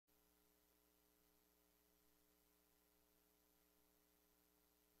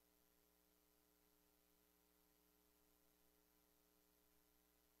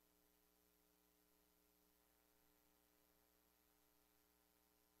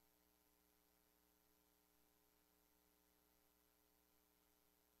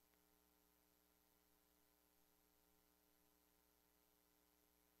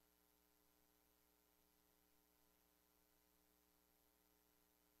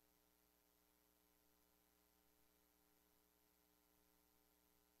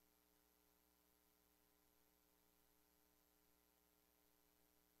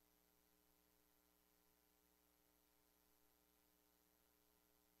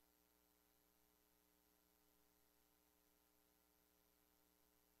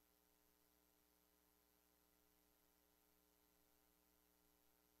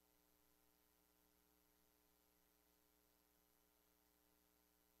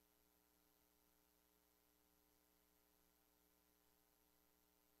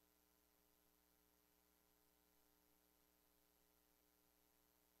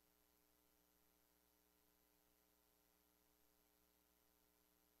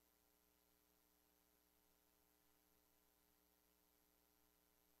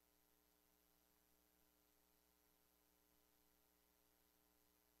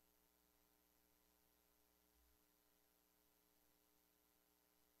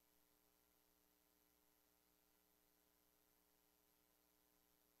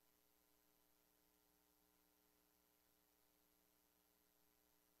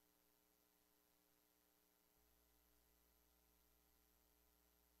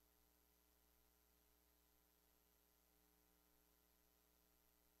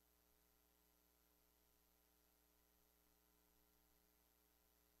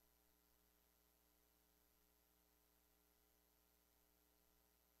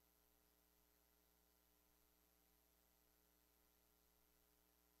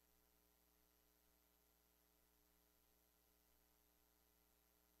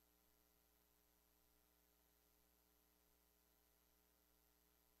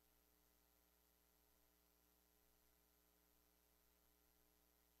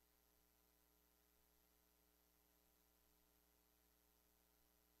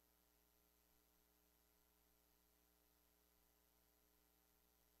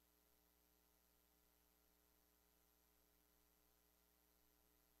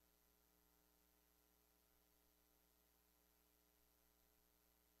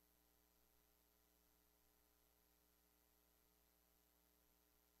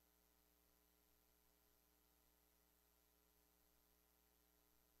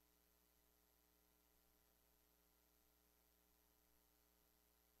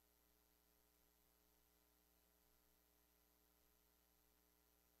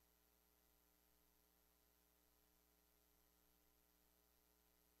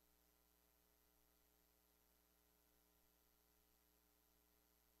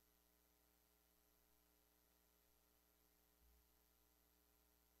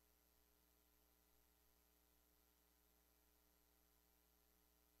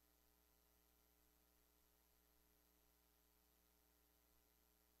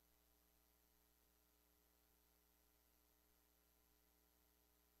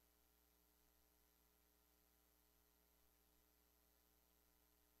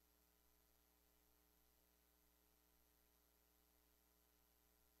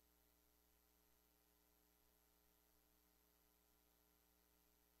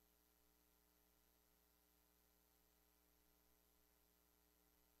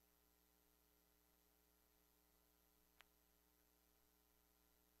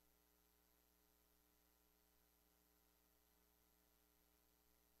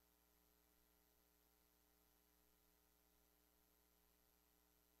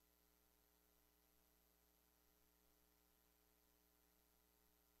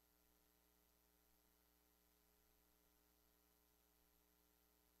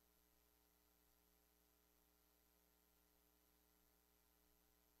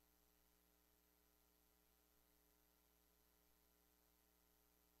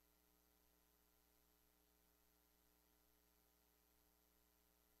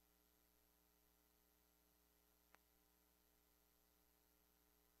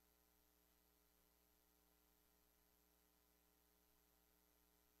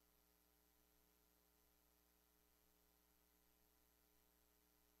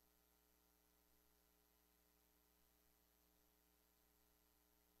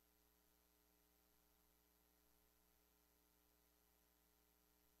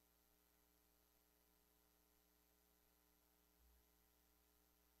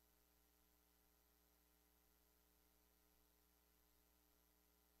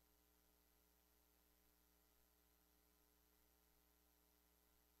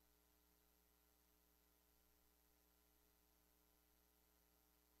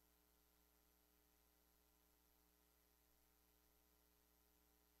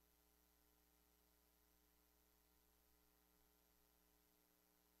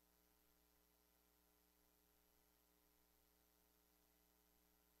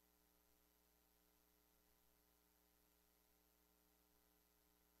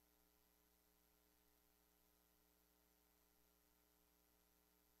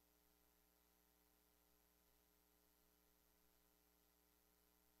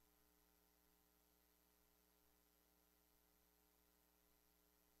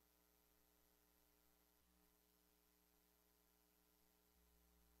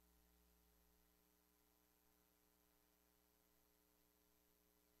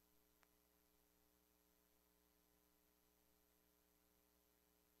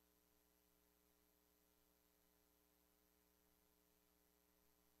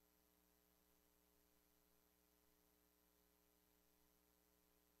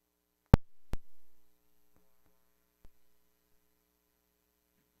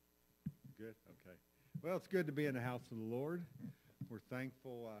Good? Okay. Well, it's good to be in the house of the Lord. We're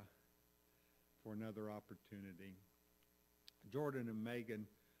thankful for another opportunity. Jordan and Megan,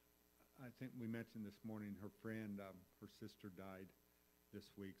 I think we mentioned this morning, her friend, her sister died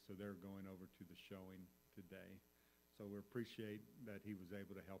this week, so they're going over to the showing today. So we appreciate that he was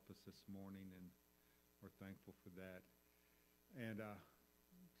able to help us this morning, and we're thankful for that. And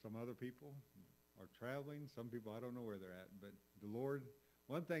some other people are traveling. Some people, I don't know where they're at, but the Lord,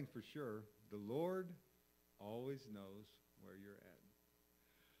 one thing for sure, the Lord always knows where you're at.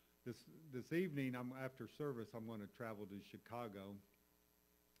 This evening, after service, I'm going to travel to Chicago.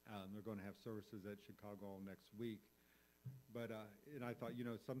 They're going to have services at Chicago all next week. But and I thought,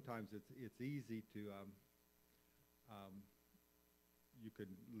 sometimes it's easy to you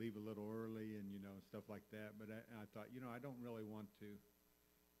could leave a little early and stuff like that. But I thought, I don't really want to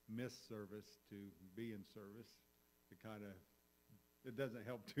miss service to be in service. It doesn't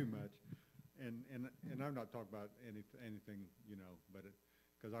help too much. And I'm not talking about anything, but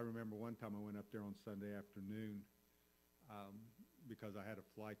because I remember one time I went up there on Sunday afternoon because I had a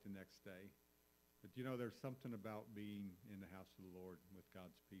flight the next day. But, there's something about being in the house of the Lord with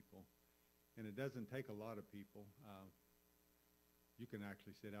God's people. And it doesn't take a lot of people. You can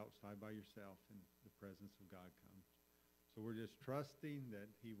actually sit outside by yourself and the presence of God comes. So we're just trusting that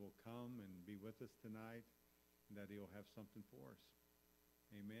he will come and be with us tonight and that he'll have something for us.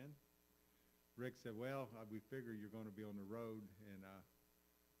 Amen. Rick said, well, we figure you're going to be on the road, and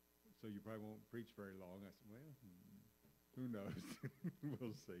so you probably won't preach very long. I said, well, who knows?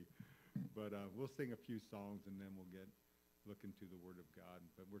 We'll see. But we'll sing a few songs, and then we'll look into the Word of God.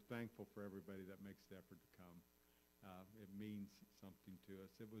 But we're thankful for everybody that makes the effort to come. It means something to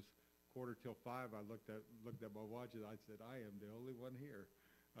us. It was 4:45. I looked at my watch, and I said, I am the only one here.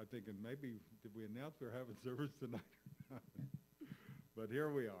 I'm thinking, maybe, did we announce we're having service tonight or not? But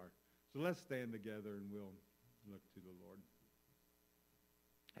here we are. So let's stand together, and we'll look to the Lord.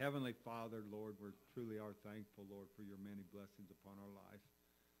 Heavenly Father, Lord, we truly are thankful, Lord, for your many blessings upon our life.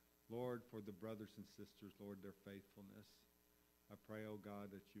 Lord, for the brothers and sisters, Lord, their faithfulness. I pray, oh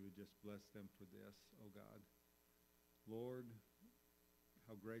God, that you would just bless them for this, oh God. Lord,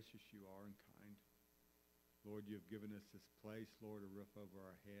 how gracious you are and kind. Lord, you have given us this place, Lord, a roof over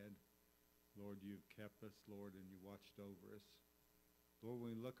our head. Lord, you've kept us, Lord, and you watched over us. Lord,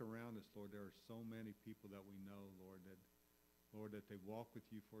 when we look around us, Lord, there are so many people that we know, Lord, that they walk with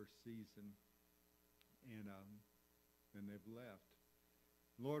you for a season, and they've left.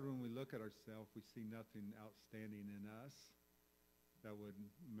 Lord, when we look at ourselves, we see nothing outstanding in us that would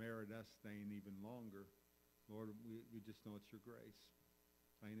merit us staying even longer. Lord, we just know it's your grace.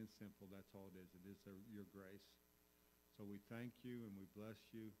 Plain and simple, that's all it is. It is your grace. So we thank you and we bless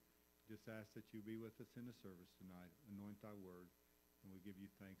you. Just ask that you be with us in the service tonight. Anoint thy word. And we give you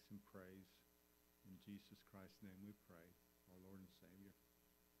thanks and praise. In Jesus Christ's name we pray, our Lord and Savior.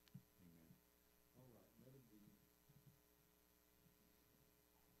 Amen. All right, let it be.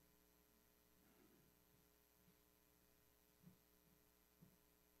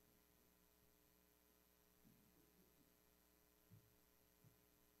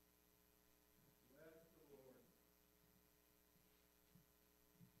 Bless the Lord.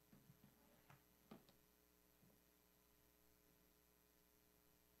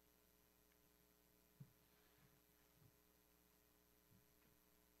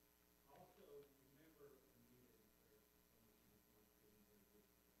 Also, remember Anita in prayer.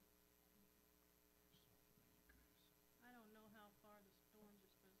 I don't know how far the storms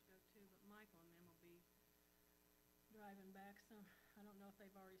are supposed to go to, but Michael and them will be driving back some. I don't know if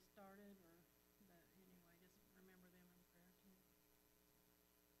they've already started but anyway, just remember them in prayer too.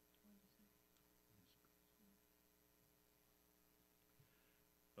 What did you say?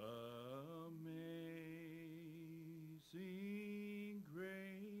 Amazing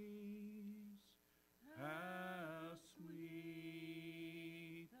grace, how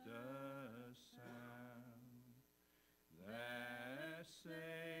sweet the sound that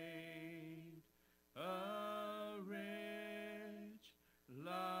saved a wretch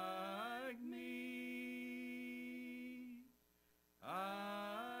like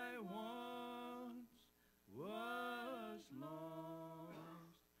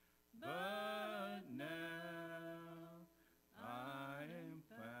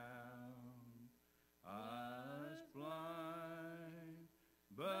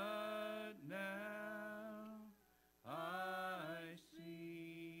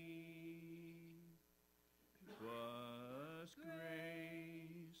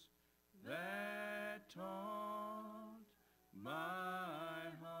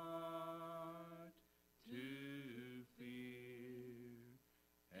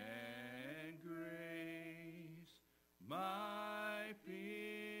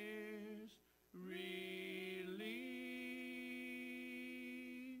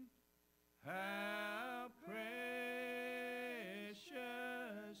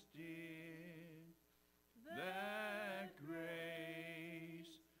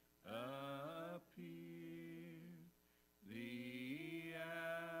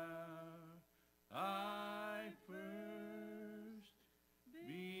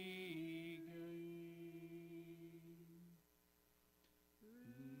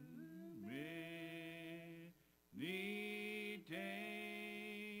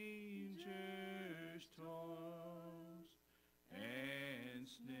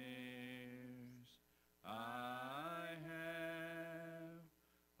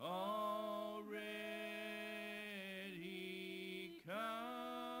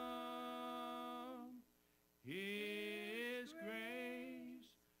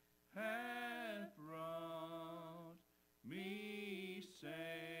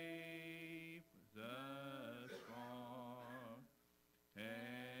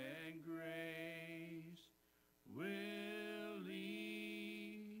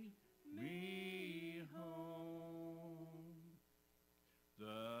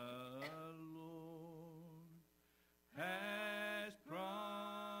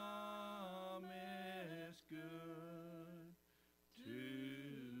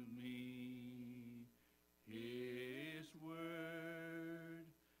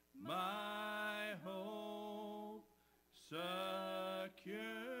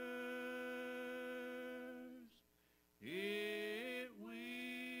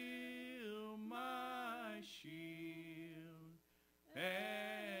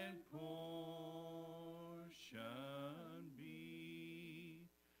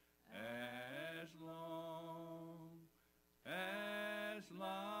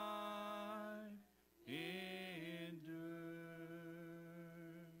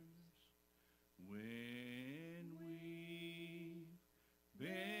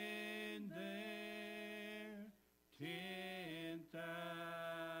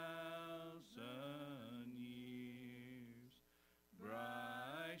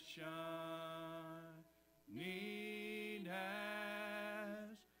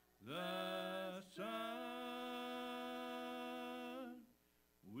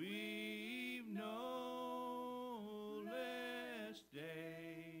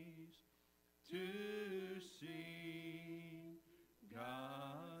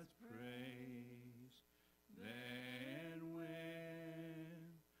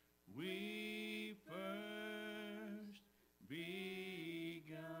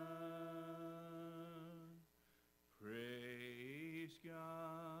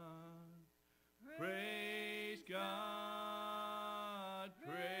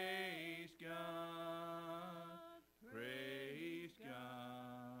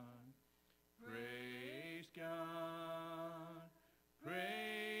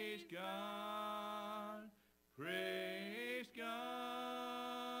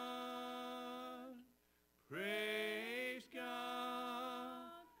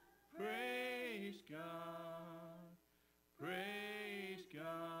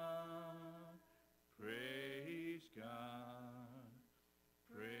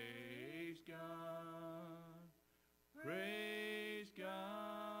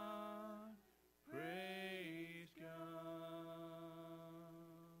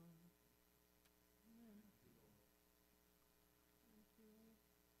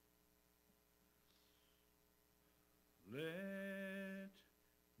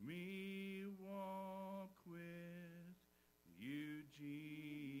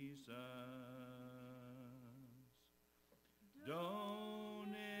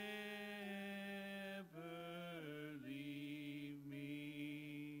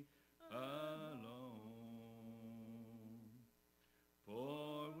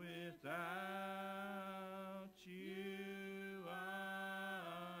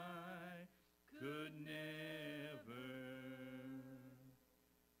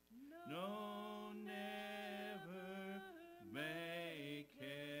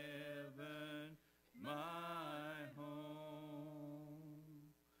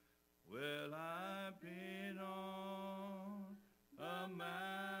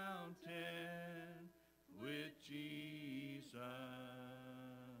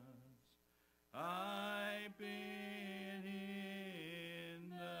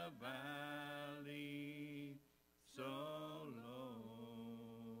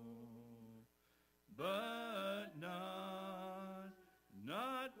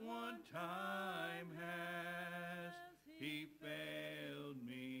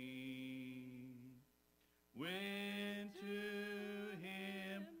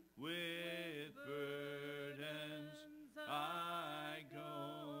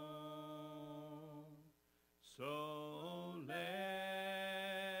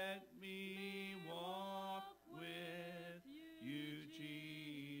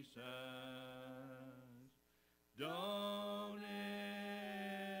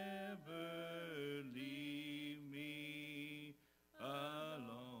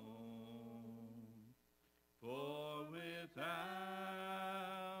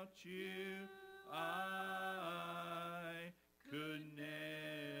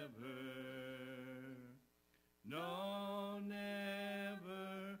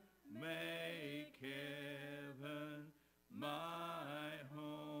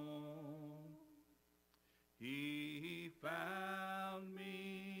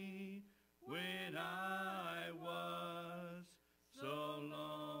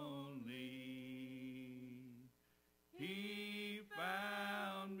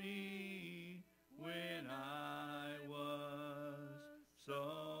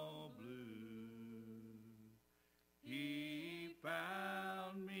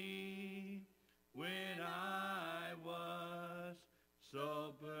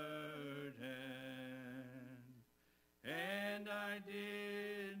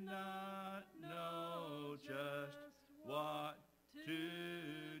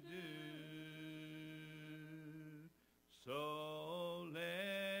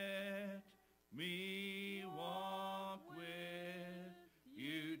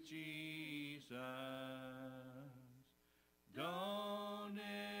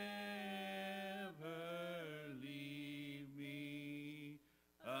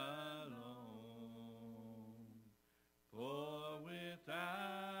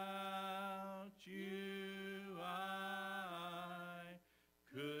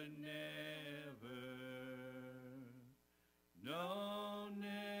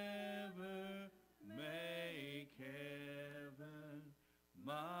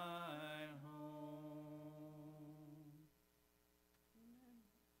my home. Amen.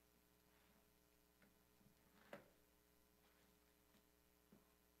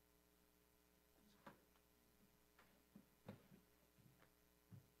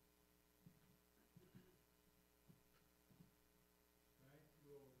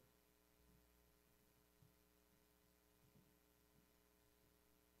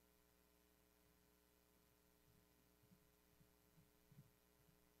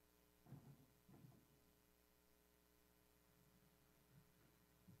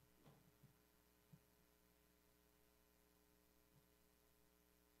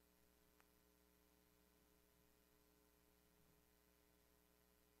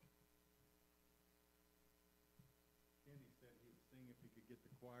 Kenny said he'd sing if he could get the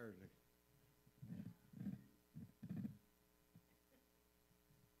choir to.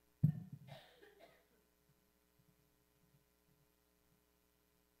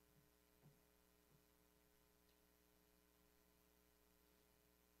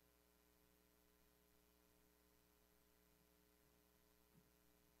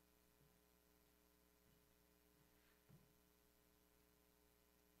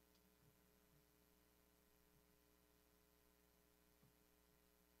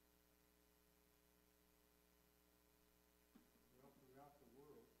 Well, throughout the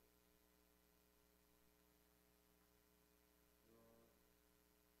world,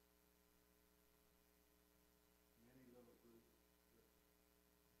 there are many little groups,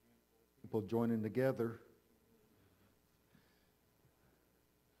 people joining together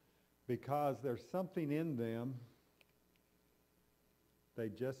because there's something in them they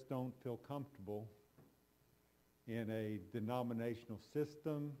just don't feel comfortable in a denominational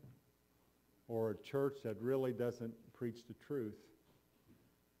system or a church that really doesn't preach the truth.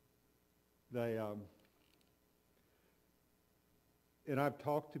 And I've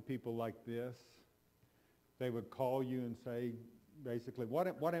talked to people like this. They would call you and say, basically, what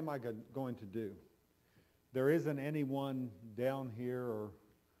am I going to do? There isn't anyone down here or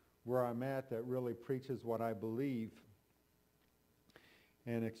where I'm at that really preaches what I believe.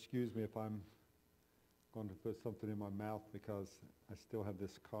 And excuse me if I'm going to put something in my mouth because I still have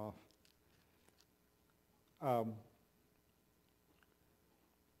this cough.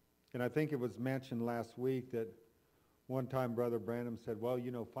 And I think it was mentioned last week that one time Brother Branham said, well,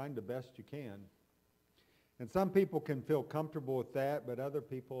 find the best you can. And some people can feel comfortable with that, but other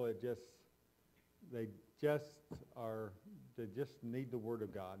people, they just need the Word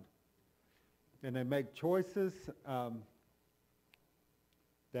of God. And they make choices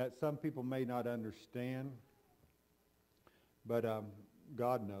that some people may not understand, but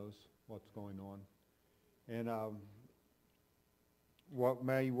God knows what's going on. And what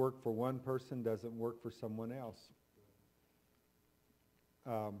may work for one person doesn't work for someone else.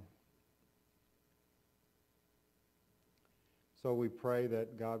 So we pray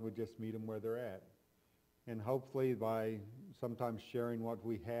that God would just meet them where they're at. And hopefully by sometimes sharing what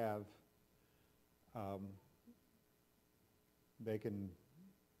we have, they can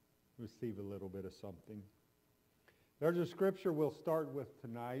receive a little bit of something. There's a scripture we'll start with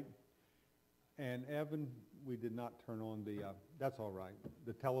tonight. And Evan, we did not turn on that's all right.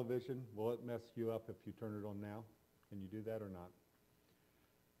 The television, will it mess you up if you turn it on now? Can you do that or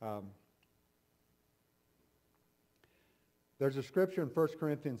not? There's a scripture in 1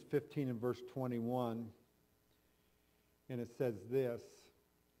 Corinthians 15 and verse 21, and it says this,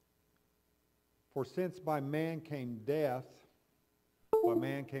 for since by man came death, by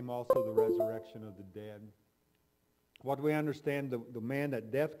man came also the resurrection of the dead. What we understand, the man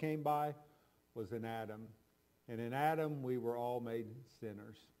that death came by was in Adam. And in Adam, we were all made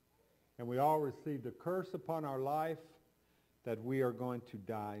sinners. And we all received a curse upon our life that we are going to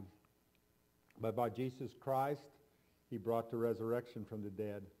die. But by Jesus Christ, he brought the resurrection from the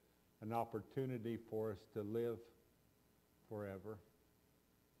dead, an opportunity for us to live forever.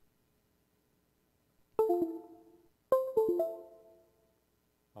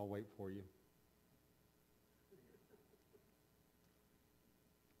 I'll wait for you.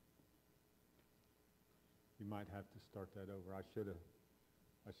 You might have to start that over. I should have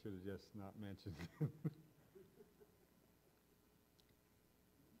just not mentioned it.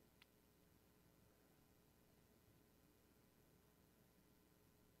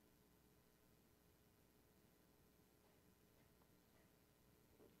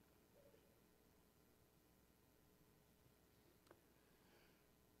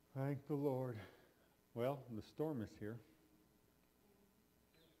 Thank the Lord. Well, the storm is here.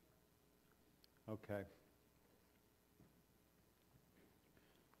 Okay.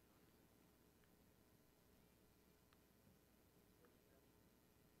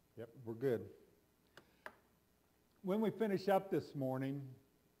 Yep, we're good. When we finish up this morning,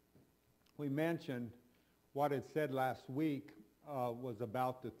 we mentioned what it said last week was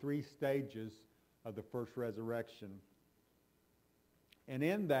about the 3 stages of the first resurrection. And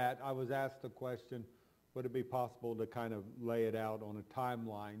in that, I was asked the question, would it be possible to kind of lay it out on a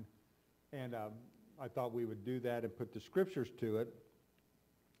timeline? And I thought we would do that and put the scriptures to it.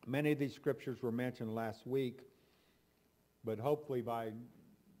 Many of these scriptures were mentioned last week, but hopefully by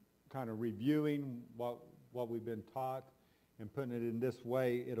kind of reviewing what we've been taught and putting it in this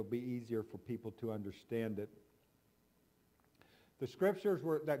way, it'll be easier for people to understand it. The scriptures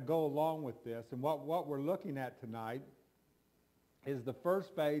that go along with this, and what we're looking at tonight, is the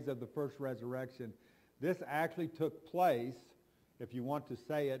first phase of the first resurrection. This actually took place, if you want to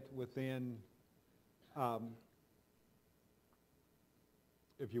say it, within,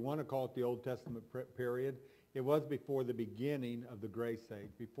 if you want to call it the Old Testament period, it was before the beginning of the grace age,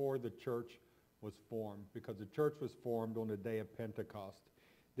 before the church was formed, because the church was formed on the day of Pentecost.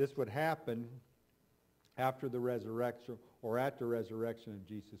 This would happen after the resurrection, or at the resurrection of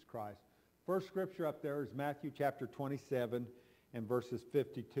Jesus Christ. First scripture up there is Matthew chapter 27 and verses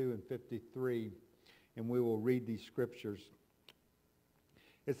 52 and 53, and we will read these scriptures.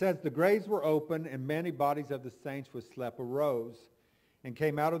 It says, "The graves were open, and many bodies of the saints who slept arose, and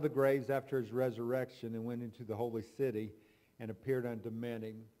came out of the graves after his resurrection, and went into the holy city, and appeared unto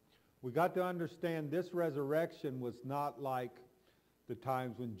many." We got to understand this resurrection was not like the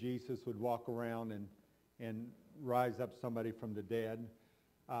times when Jesus would walk around and rise up somebody from the dead.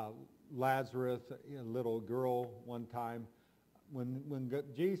 Lazarus, a little girl one time, when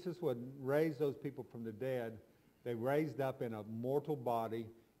Jesus would raise those people from the dead, they raised up in a mortal body,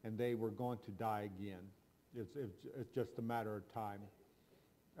 and they were going to die again. It's just a matter of time.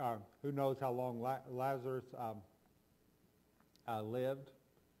 Who knows how long Lazarus lived,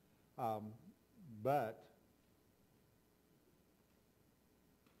 but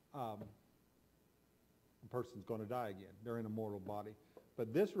a person's going to die again. They're in a mortal body.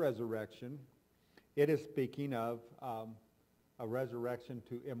 But this resurrection, it is speaking of a resurrection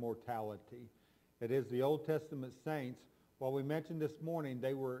to immortality. It is the Old Testament saints. Well, we mentioned this morning,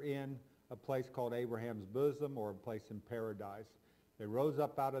 they were in a place called Abraham's bosom, or a place in paradise. They rose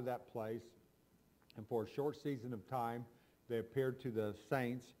up out of that place, and for a short season of time, they appeared to the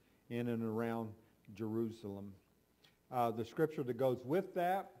saints in and around Jerusalem. The scripture that goes with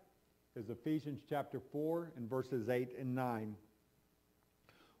that is Ephesians chapter 4 and verses 8 and 9.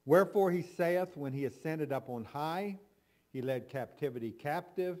 "Wherefore he saith, when he ascended up on high, he led captivity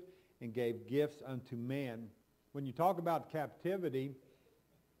captive, and gave gifts unto men." When you talk about captivity,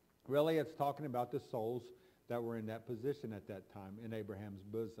 really it's talking about the souls that were in that position at that time in Abraham's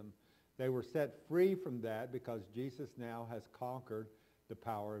bosom. They were set free from that because Jesus now has conquered the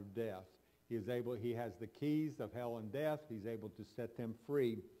power of death. He has the keys of hell and death. He's able to set them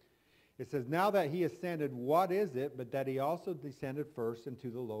free. It says, "Now that he ascended, what is it but that he also descended first into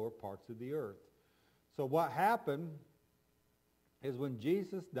the lower parts of the earth?" So what happened is when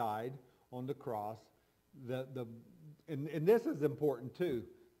Jesus died on the cross, and this is important too,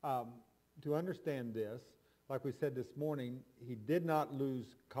 to understand this. Like we said this morning, he did not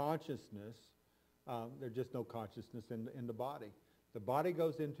lose consciousness. There's just no consciousness in the body. The body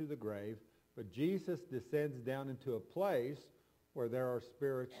goes into the grave, but Jesus descends down into a place where there are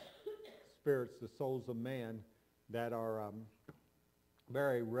spirits, the souls of man, that are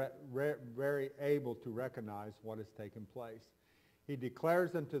very able to recognize what has taken place. He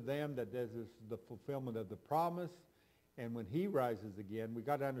declares unto them that this is the fulfillment of the promise. And when he rises again, we've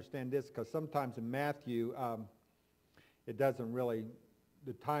got to understand this, because sometimes in Matthew, it doesn't really,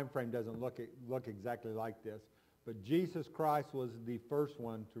 the time frame doesn't look exactly like this. But Jesus Christ was the first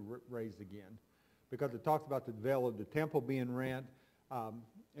one to raise again, because it talks about the veil of the temple being rent, and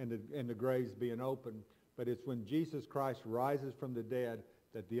the graves being open. But it's when Jesus Christ rises from the dead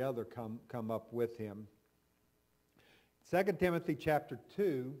that the other come up with him. 2 Timothy chapter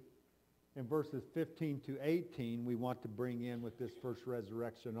 2, in verses 15 to 18, we want to bring in with this first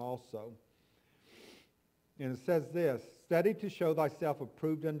resurrection also. And it says this, "Study to show thyself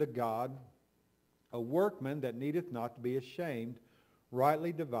approved unto God, a workman that needeth not to be ashamed,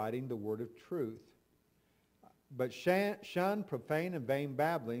 rightly dividing the word of truth. But shun profane and vain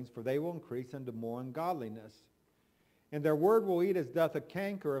babblings, for they will increase unto more ungodliness. And their word will eat as doth a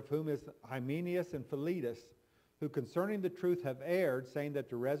canker, of whom is Hymenaeus and Philetus, who concerning the truth have erred, saying that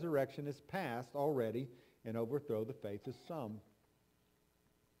the resurrection is past already, and overthrow the faith of some."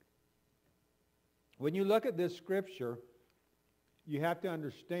 When you look at this scripture, you have to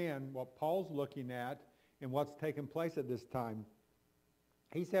understand what Paul's looking at and what's taken place at this time.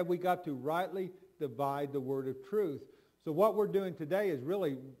 He said we got to rightly divide the word of truth. So what we're doing today is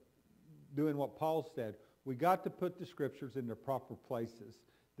really doing what Paul said. We got to put the scriptures in their proper places.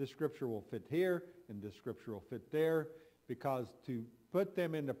 This scripture will fit here, and this scripture will fit there, because to put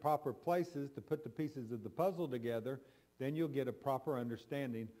them in the proper places, to put the pieces of the puzzle together, then you'll get a proper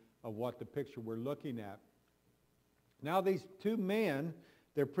understanding of what the picture we're looking at. Now these two men,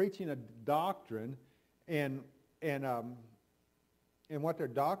 they're preaching a doctrine, and what their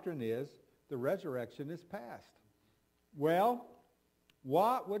doctrine is, the resurrection is past. Well,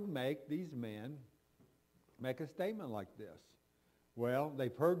 what would make these men make a statement like this? Well,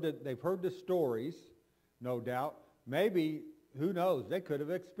 they've heard the stories, no doubt. Maybe, who knows, they could have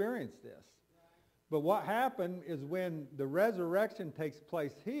experienced this. But what happened is when the resurrection takes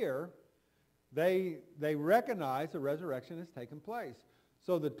place here, they recognize the resurrection has taken place.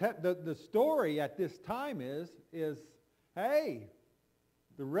 So the story at this time is, hey,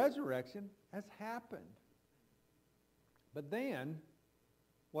 the resurrection has happened. But then,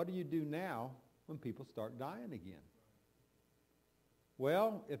 what do you do now when people start dying again?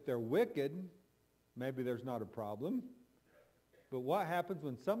 Well, if they're wicked, maybe there's not a problem. But what happens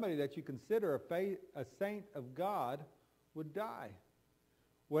when somebody that you consider a saint of God would die?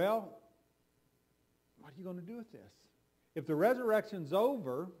 Well, what are you going to do with this? If the resurrection's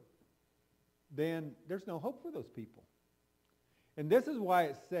over, then there's no hope for those people. And this is why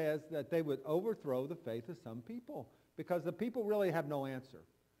it says that they would overthrow the faith of some people, because the people really have no answer.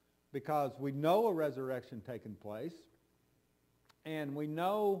 Because we know a resurrection taking place, and we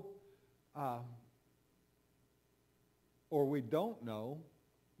know, or we don't know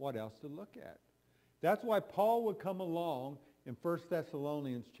what else to look at. That's why Paul would come along in 1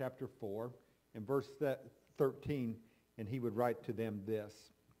 Thessalonians chapter 4, in verse 13, and he would write to them this.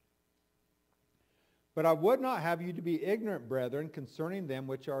 But I would not have you to be ignorant, brethren, concerning them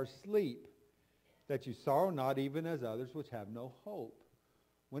which are asleep, that you sorrow not even as others which have no hope.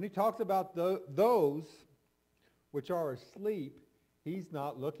 When he talks about those which are asleep, he's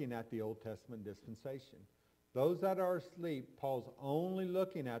not looking at the Old Testament dispensation. Those that are asleep, Paul's only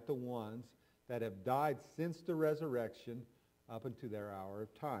looking at the ones that have died since the resurrection up unto their hour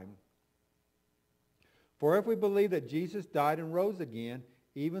of time. For if we believe that Jesus died and rose again,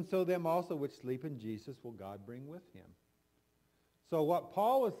 even so them also which sleep in Jesus will God bring with him. So what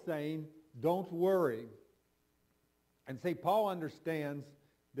Paul is saying, don't worry. And see, Paul understands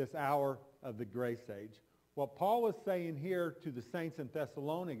this hour of the grace age. What Paul is saying here to the saints in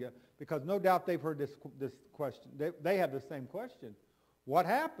Thessalonica, because no doubt they've heard this question. They have the same question. What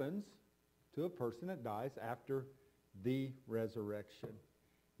happens to a person that dies after the resurrection?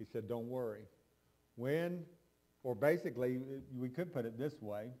 He said, don't worry. Or basically, we could put it this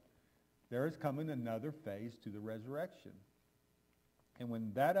way, there is coming another phase to the resurrection. And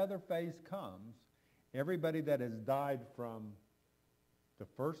when that other phase comes, everybody that has died from the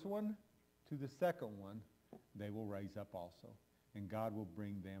first one to the second one, they will raise up also. And God will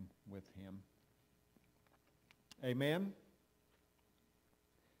bring them with him. Amen?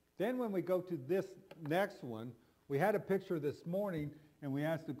 Then when we go to this next one, we had a picture this morning, and we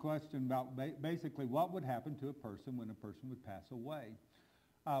asked the question about basically what would happen to a person when a person would pass away.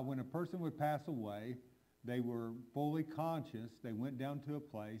 When a person would pass away, they were fully conscious. They went down to a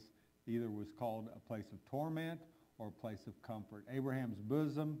place, either was called a place of torment or a place of comfort. Abraham's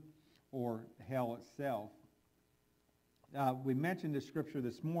bosom or hell itself. We mentioned this scripture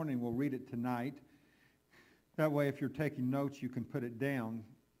this morning. We'll read it tonight. That way, if you're taking notes, you can put it down.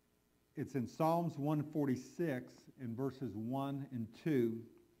 It's in Psalms 146 in verses 1 and 2.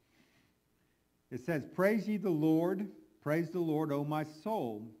 It says, praise ye the Lord, O my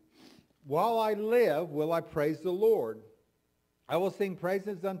soul. While I live, will I praise the Lord. I will sing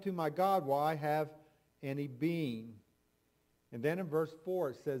praises unto my God while I have any being. And then in verse 4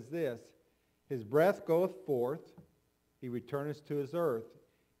 it says this, his breath goeth forth, he returneth to his earth.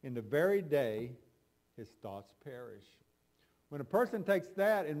 In the very day his thoughts perish. When a person takes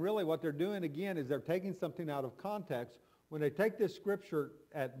that, and really what they're doing again is they're taking something out of context. When they take this scripture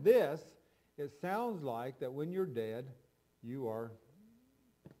at this, it sounds like that when you're dead, you are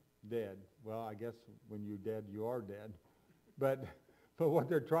dead. Well, I guess when you're dead, you are dead. But what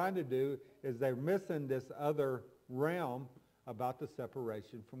they're trying to do is they're missing this other realm about the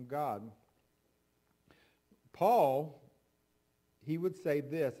separation from God. Paul, he would say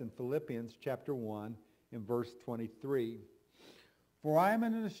this in Philippians chapter 1 in verse 23. For I am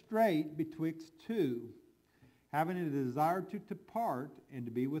in a strait betwixt two, having a desire to depart and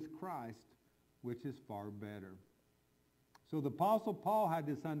to be with Christ, which is far better. So the Apostle Paul had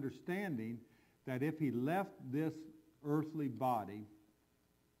this understanding that if he left this earthly body,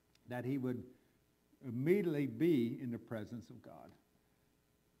 that he would immediately be in the presence of God.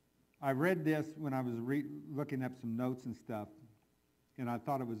 I read this when I was looking up some notes and stuff, and I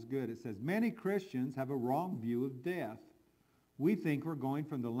thought it was good. It says, many Christians have a wrong view of death. We think we're going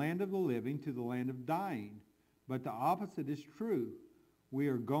from the land of the living to the land of dying, but the opposite is true. We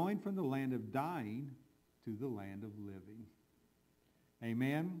are going from the land of dying to the land of living.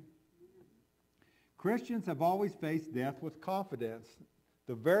 Amen? Christians have always faced death with confidence.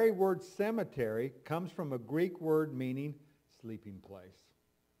 The very word cemetery comes from a Greek word meaning sleeping place.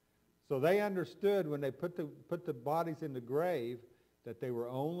 So they understood when they put the bodies in the grave that they were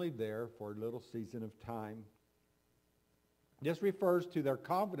only there for a little season of time. This refers to their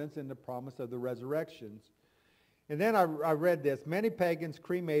confidence in the promise of the resurrections. And then I read this. Many pagans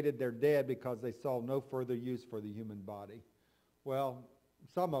cremated their dead because they saw no further use for the human body. Well,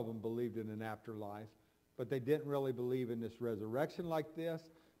 some of them believed in an afterlife, but they didn't really believe in this resurrection like this.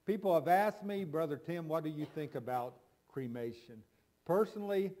 People have asked me, Brother Tim, what do you think about cremation?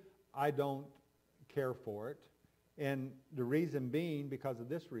 Personally, I don't care for it. And the reason being because of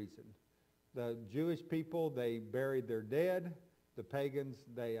this reason. The Jewish people, they buried their dead. The pagans,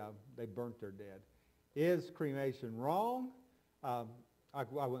 they burnt their dead. Is cremation wrong? I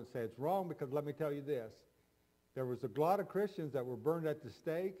wouldn't say it's wrong, because let me tell you this. There was a lot of Christians that were burned at the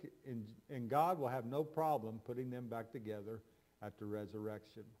stake, and God will have no problem putting them back together at the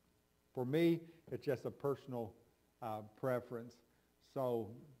resurrection. For me, it's just a personal preference. So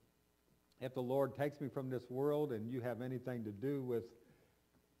if the Lord takes me from this world and you have anything to do with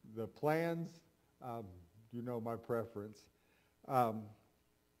the plans, you know my preference. 2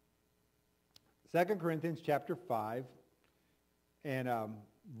 Corinthians chapter 5 and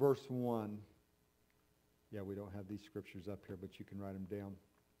verse 1. Yeah, we don't have these scriptures up here, but you can write them down.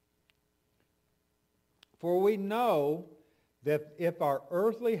 For we know that if our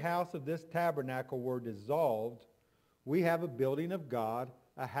earthly house of this tabernacle were dissolved, we have a building of God,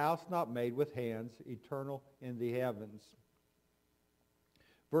 a house not made with hands, eternal in the heavens.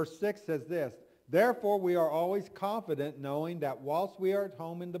 Verse 6 says this, therefore we are always confident, knowing that whilst we are at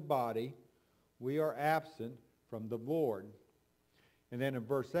home in the body, we are absent from the Lord. And then in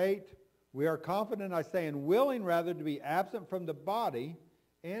verse 8, we are confident, I say, and willing rather to be absent from the body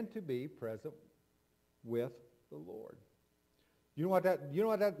and to be present with the Lord. You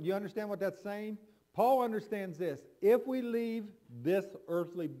understand what that's saying? Paul understands this. If we leave this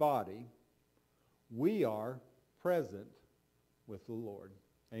earthly body, we are present with the Lord.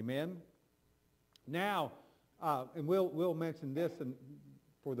 Amen? Now, and we'll mention this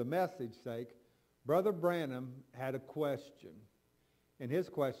for the message's sake, Brother Branham had a question. And his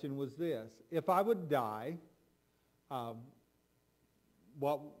question was this: if I would die,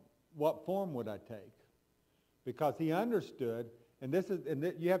 what form would I take? Because he understood,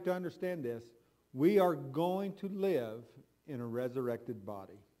 and you have to understand this, we are going to live in a resurrected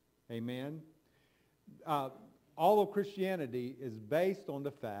body. Amen? All of Christianity is based on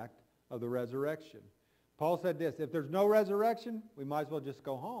the fact of the resurrection. Paul said this, if there's no resurrection, we might as well just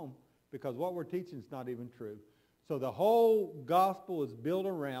go home, because what we're teaching is not even true. So the whole gospel is built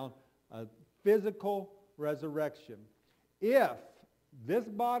around a physical resurrection. If this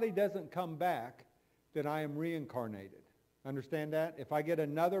body doesn't come back, then I am reincarnated. Understand that? If I get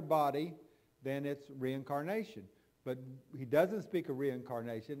another body, then it's reincarnation. But he doesn't speak of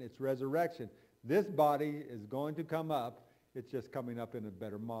reincarnation, it's resurrection. This body is going to come up. It's just coming up in a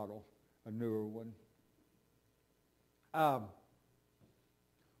better model, a newer one.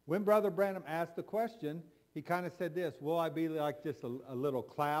 When Brother Branham asked the question, he kind of said this, will I be like just a little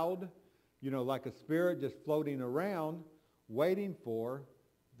cloud, like a spirit just floating around, waiting for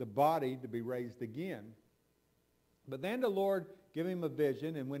the body to be raised again? But then the Lord gave him a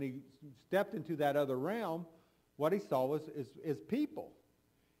vision, and when he stepped into that other realm, what he saw is people.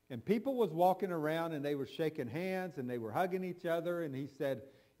 And people was walking around, and they were shaking hands, and they were hugging each other, and he said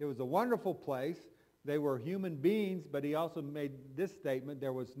it was a wonderful place. They were human beings, but he also made this statement,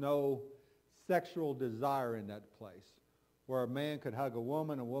 there was no sexual desire in that place, where a man could hug a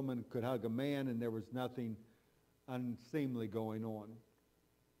woman could hug a man, and there was nothing unseemly going on.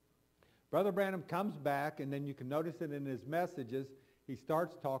 Brother Branham comes back, and then you can notice it in his messages. He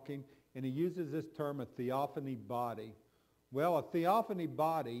starts talking, and he uses this term, a theophany body. Well, a theophany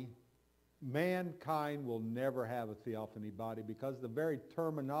body, mankind will never have a theophany body, because the very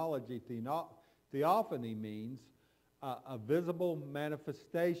terminology theophany means a visible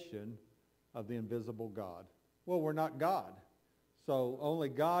manifestation of the invisible God. Well, we're not God, so only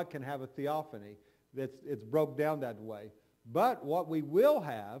God can have a theophany. It's broke down that way. But what we will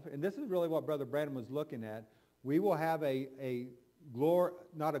have, and this is really what Brother Branham was looking at, we will have a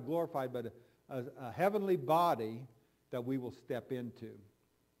not a glorified, but a heavenly body that we will step into.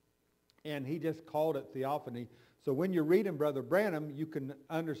 And he just called it theophany. So when you're reading Brother Branham, you can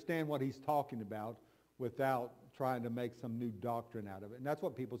understand what he's talking about without trying to make some new doctrine out of it. And that's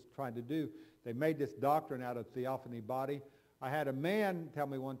what people's trying to do. They made this doctrine out of theophany body. I had a man tell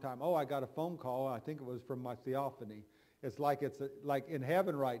me one time, I got a phone call. I think it was from my theophany. It's like like in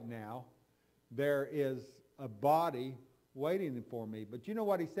heaven right now, there is a body waiting for me. But you know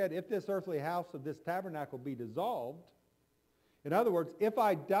what he said? If this earthly house of this tabernacle be dissolved, in other words, if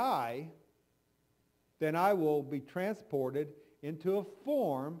I die, then I will be transported into a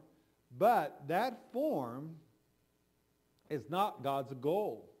form, but that form is not God's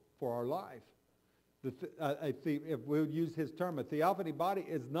goal for our life. If we'll use his term, a theophany body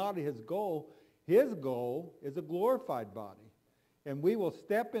is not his goal. His goal is a glorified body. And we will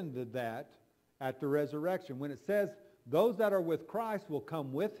step into that at the resurrection. When it says those that are with Christ will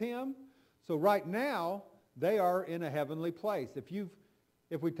come with him, so right now they are in a heavenly place.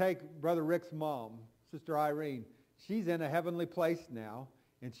 If we take Brother Rick's mom, Sister Irene, she's in a heavenly place now,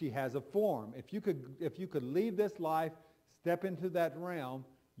 and she has a form. If you could leave this life, step into that realm,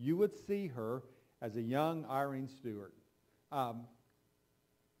 you would see her as a young Irene Stewart.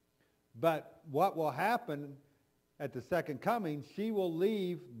 But what will happen at the second coming, she will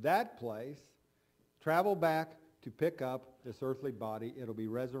leave that place, travel back to pick up this earthly body. It'll be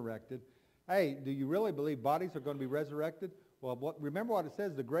resurrected. Hey, do you really believe bodies are going to be resurrected? Well, remember what it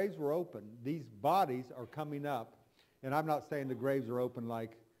says, the graves were open. These bodies are coming up. And I'm not saying the graves are open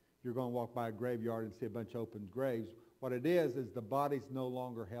like you're going to walk by a graveyard and see a bunch of open graves. What it is the body's no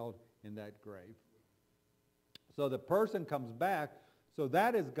longer held in that grave. So the person comes back. So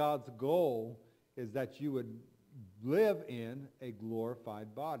that is God's goal, is that you would live in a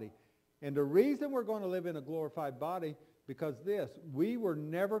glorified body. And the reason we're going to live in a glorified body, because we were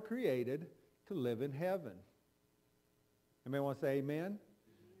never created to live in heaven. Anybody want to say amen?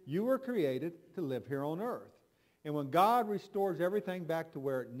 You were created to live here on earth. And when God restores everything back to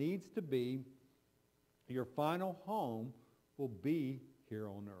where it needs to be, your final home will be here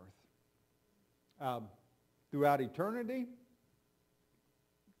on earth. Throughout eternity,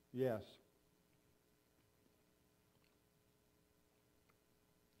 yes.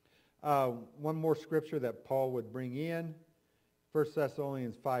 One more scripture that Paul would bring in, 1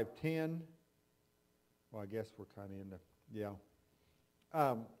 Thessalonians 5:10. Well, I guess we're kind of in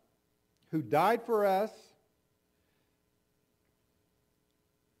the, who died for us,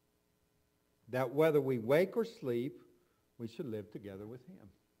 that whether we wake or sleep, we should live together with him.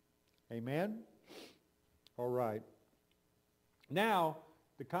 Amen? All right. Now,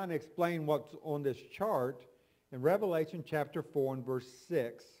 to kind of explain what's on this chart, in Revelation chapter 4 and verse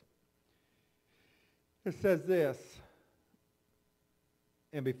 6, it says this,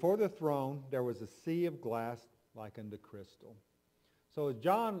 and before the throne there was a sea of glass like unto crystal. So as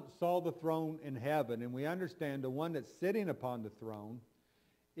John saw the throne in heaven, and we understand the one that's sitting upon the throne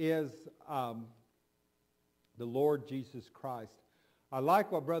is the Lord Jesus Christ. I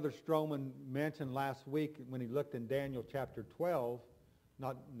like what Brother Stroman mentioned last week when he looked in Daniel chapter 12,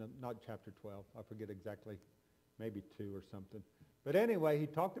 not chapter 12, I forget exactly, maybe 2 or something. But anyway, he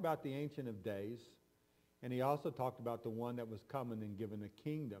talked about the Ancient of Days, and he also talked about the one that was coming and given a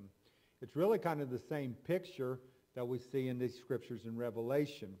kingdom. It's really kind of the same picture that we see in these scriptures in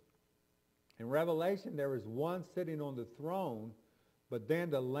Revelation. In Revelation, there is one sitting on the throne, but then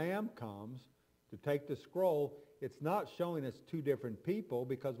the Lamb comes to take the scroll. It's not showing us two different people,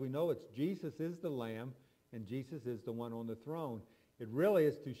 because we know it's Jesus is the Lamb and Jesus is the one on the throne. It really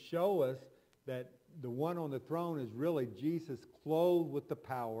is to show us that the one on the throne is really Jesus, clothed with the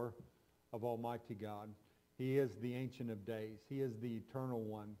power of Almighty God. He is the Ancient of Days. He is the Eternal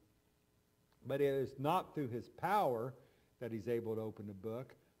One. But it is not through his power that he's able to open the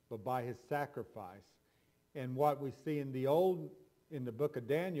book, but by his sacrifice. And what we see in the book of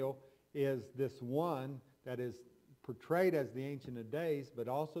Daniel is this one that is portrayed as the Ancient of Days, but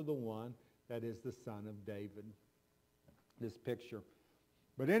also the one that is the Son of David. This picture.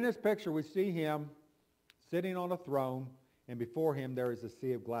 But in this picture we see him sitting on a throne, and before him there is a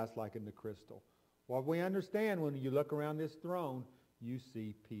sea of glass like unto crystal. What we understand when you look around this throne, you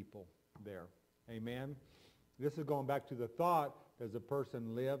see people there. Amen? This is going back to the thought, does a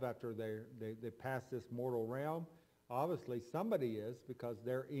person live after they pass this mortal realm? Obviously somebody is, because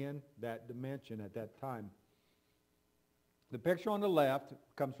they're in that dimension at that time. The picture on the left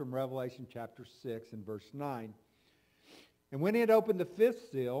comes from Revelation chapter 6 and verse 9. And when he had opened the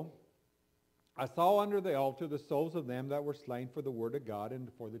fifth seal, I saw under the altar the souls of them that were slain for the word of God and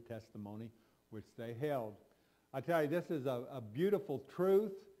for the testimony which they held. I tell you, this is a beautiful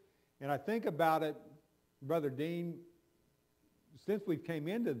truth. And I think about it, Brother Dean, since we came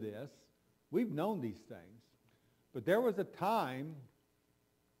into this, we've known these things. But there was a time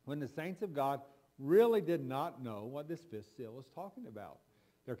when the saints of God really did not know what this fifth seal was talking about.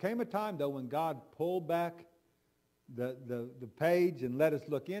 There came a time, though, when God pulled back the page and let us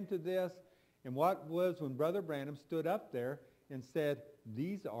look into this. And what was when Brother Branham stood up there and said,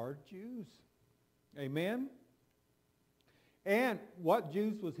 these are Jews. Amen? And what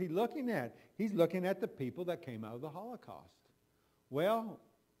Jews was he looking at? He's looking at the people that came out of the Holocaust. Well,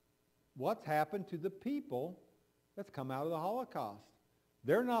 what's happened to the people that's come out of the Holocaust?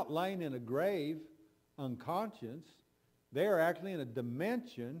 They're not laying in a grave unconscious. They are actually in a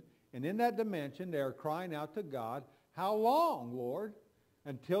dimension, and in that dimension they are crying out to God, how long, Lord,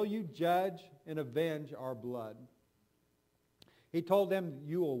 until you judge and avenge our blood? He told them,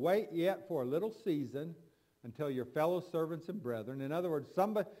 you will wait yet for a little season until your fellow servants and brethren. In other words,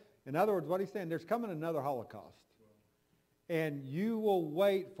 what he's saying, there's coming another Holocaust. And you will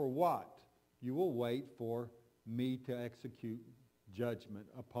wait for what? You will wait for me to execute judgment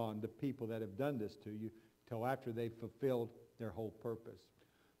upon the people that have done this to you till after they've fulfilled their whole purpose.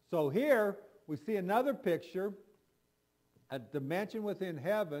 So here we see another picture, a dimension within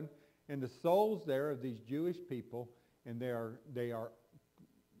heaven, and the souls there of these Jewish people, and they are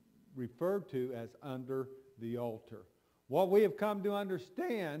referred to as under the altar. What we have come to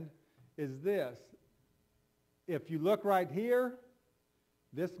understand is this. If you look right here,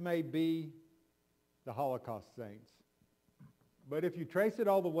 this may be the Holocaust saints. But if you trace it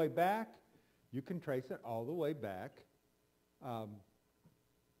all the way back, you can trace it all the way back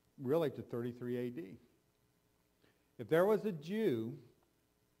really to 33 AD. If there was a Jew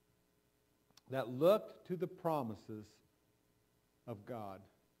that looked to the promises of God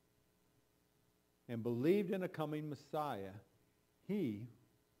and believed in a coming Messiah, he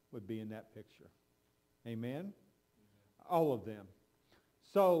would be in that picture. Amen? All of them.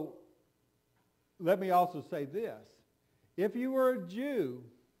 So, let me also say this. If you were a Jew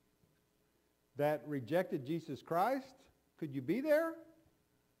that rejected Jesus Christ, could you be there?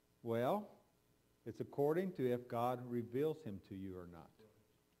 Well, it's according to if God reveals him to you or not.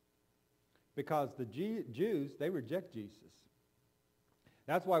 Because the Jews, they reject Jesus.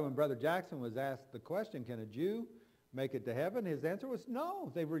 That's why when Brother Jackson was asked the question, can a Jew make it to heaven? His answer was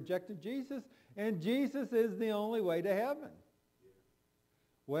no. They've rejected Jesus, and Jesus is the only way to heaven.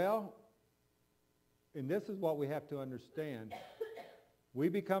 Well, and this is what we have to understand. We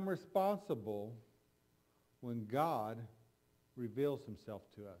become responsible when God reveals himself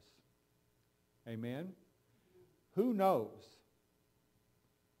to us. Amen? Who knows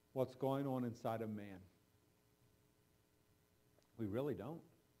what's going on inside of man? We really don't.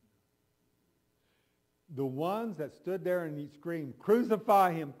 The ones that stood there and screamed,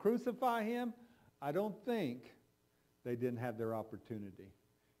 crucify him, I don't think they didn't have their opportunity.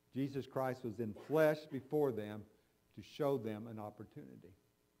 Jesus Christ was in flesh before them to show them an opportunity.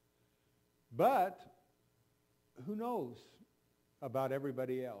 But who knows about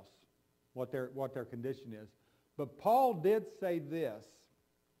everybody else, what their condition is. But Paul did say this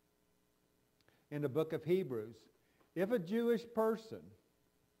in the book of Hebrews. If a Jewish person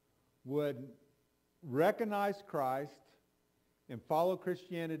would recognize Christ and follow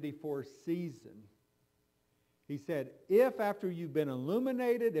Christianity for a season, he said, if after you've been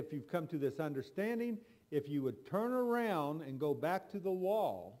illuminated, if you've come to this understanding, if you would turn around and go back to the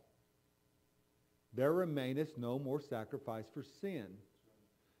law, there remaineth no more sacrifice for sin.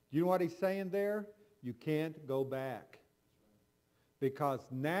 You know what he's saying there? You can't go back. Because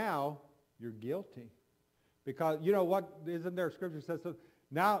now you're guilty. Because, you know what, isn't there a scripture that says, so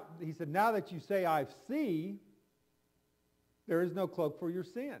now, he said, now that you say, I see, there is no cloak for your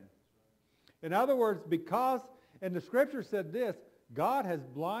sin. In other words, because, and the scripture said this, God has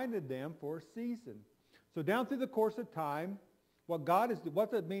blinded them for a season. So down through the course of time, what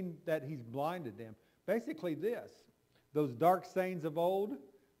does it mean that he's blinded them? Basically this, those dark sayings of old,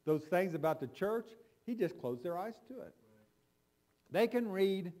 those things about the church, he just closed their eyes to it. They can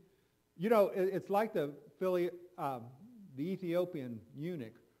read, you know, it's like the Ethiopian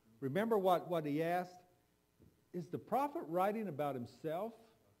eunuch. Remember what he asked? Is the prophet writing about himself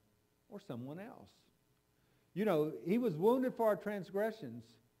or someone else? You know, he was wounded for our transgressions.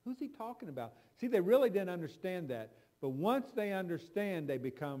 Who's he talking about? See, they really didn't understand that. But once they understand, they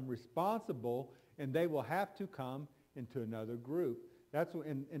become responsible, and they will have to come into another group.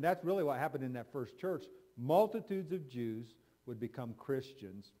 And that's really what happened in that first church. Multitudes of Jews would become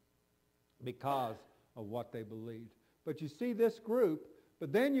Christians because of what they believed. But you see this group,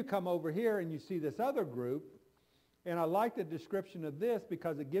 but then you come over here and you see this other group, And I like the description of this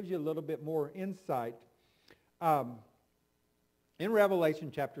because it gives you a little bit more insight. In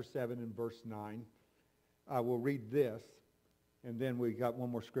Revelation chapter 7 and verse 9, I will read this, and then we got one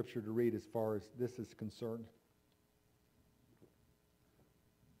more scripture to read as far as this is concerned.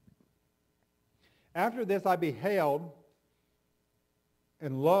 After this I beheld,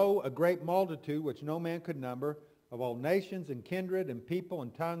 and lo, a great multitude, which no man could number, of all nations and kindred and people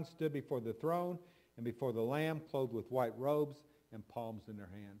and tongues stood before the throne and before the Lamb, clothed with white robes and palms in their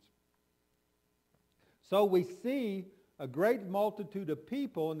hands. So we see a great multitude of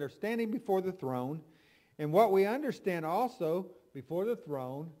people, and they're standing before the throne. And what we understand also before the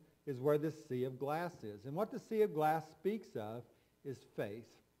throne is where the sea of glass is. And what the sea of glass speaks of is faith.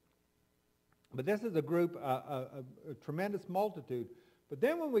 But this is a group, a tremendous multitude. But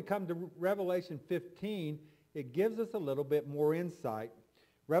then when we come to Revelation 15, it gives us a little bit more insight.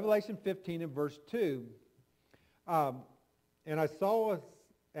 Revelation 15 and verse 2. And I saw,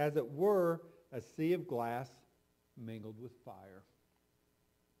 as it were, a sea of glass mingled with fire.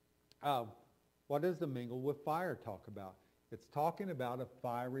 What does the mingled with fire talk about? It's talking about a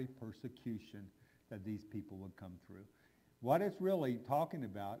fiery persecution that these people would come through. What it's really talking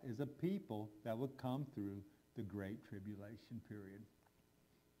about is a people that would come through the Great Tribulation period.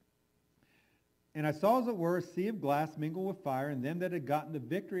 And I saw, as it were, a sea of glass mingled with fire, and them that had gotten the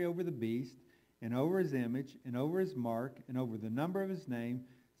victory over the beast, and over his image, and over his mark, and over the number of his name,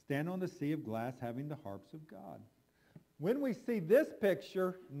 stand on the sea of glass, having the harps of God. When we see this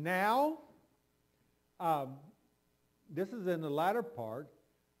picture now, this is in the latter part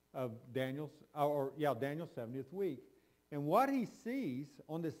of Daniel's 70th week. And what he sees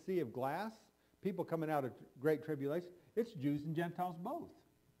on this sea of glass, people coming out of Great Tribulation, it's Jews and Gentiles both.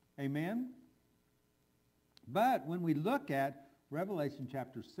 Amen? But when we look at Revelation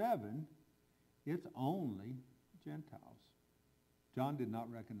chapter 7, it's only Gentiles. John did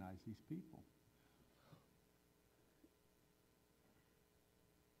not recognize these people.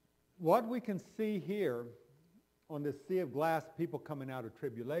 What we can see here on this sea of glass, people coming out of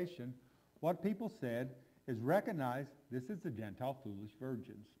tribulation, what people said is recognize this is the Gentile foolish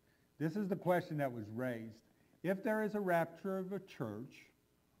virgins. This is the question that was raised. If there is a rapture of a church,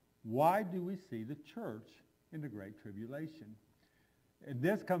 why do we see the church in the Great Tribulation? And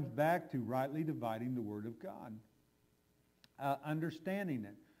this comes back to rightly dividing the Word of God, understanding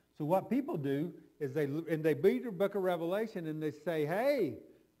it. So what people do is they read the book of Revelation and they say, hey,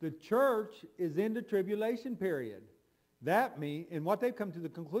 the church is in the tribulation period. That means, and what they've come to the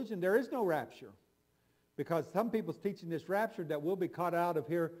conclusion, there is no rapture. Because some people's teaching this rapture that we'll be caught out of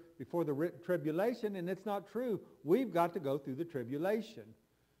here before the tribulation, and it's not true. We've got to go through the tribulation.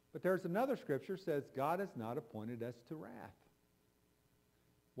 But there's another scripture that says God has not appointed us to wrath.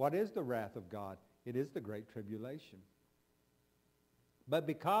 What is the wrath of God? It is the Great Tribulation. But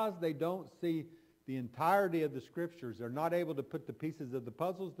because they don't see the entirety of the scriptures, they're not able to put the pieces of the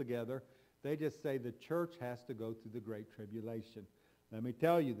puzzles together, they just say the church has to go through the Great Tribulation. Let me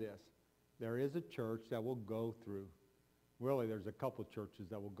tell you this. There is a church that will go through. Really, there's a couple churches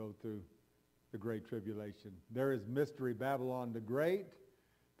that will go through the Great Tribulation. There is Mystery Babylon the Great,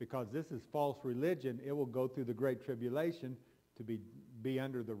 because this is false religion. It will go through the Great Tribulation to be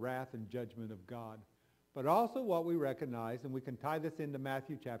under the wrath and judgment of God. But also what we recognize, and we can tie this into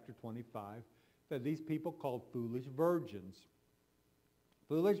Matthew chapter 25, that these people called foolish virgins.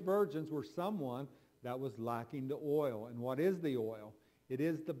 Foolish virgins were someone that was lacking the oil. And what is the oil? It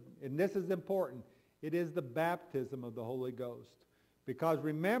is and this is important, it is the baptism of the Holy Ghost. Because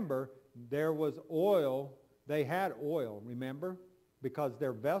remember, there was oil, they had oil, remember? Because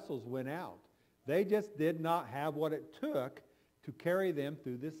their vessels went out. They just did not have what it took to carry them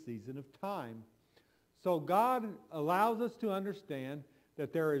through this season of time. So God allows us to understand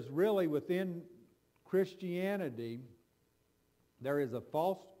that there is really within Christianity, there is a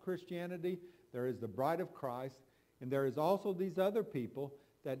false Christianity, there is the bride of Christ, and there is also these other people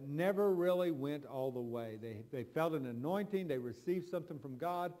that never really went all the way. They felt an anointing, they received something from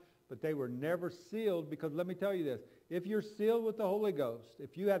God, but they were never sealed, because let me tell you this, if you're sealed with the Holy Ghost,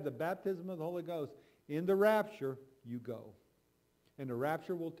 if you have the baptism of the Holy Ghost, in the rapture, you go. And the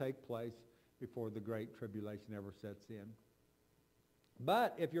rapture will take place before the Great Tribulation ever sets in.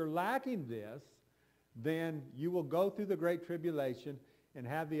 But if you're lacking this, then you will go through the Great Tribulation and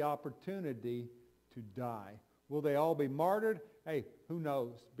have the opportunity to die. Will they all be martyred? Hey, who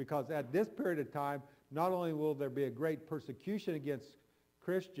knows? Because at this period of time, not only will there be a great persecution against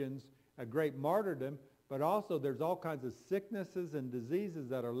Christians, a great martyrdom, but also there's all kinds of sicknesses and diseases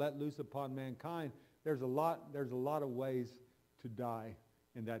that are let loose upon mankind. There's a lot of ways to die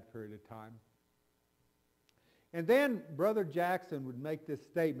in that period of time. And then Brother Jackson would make this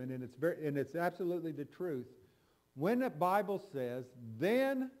statement, and it's absolutely the truth. When the Bible says,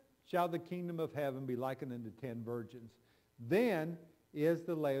 then shall the kingdom of heaven be likened unto 10 virgins. Then is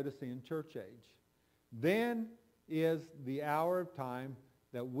the Laodicean church age. Then is the hour of time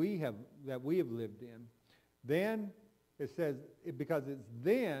that we have lived in. Then it says, because it's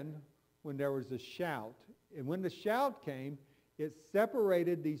then when there was a shout. And when the shout came, it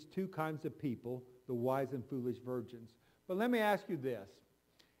separated these two kinds of people, the wise and foolish virgins. But let me ask you this.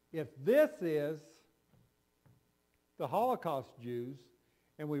 If this is the Holocaust Jews,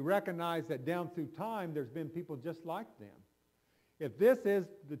 and we recognize that down through time there's been people just like them. If this is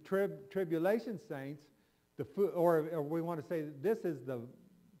the tribulation saints, or we want to say that this is the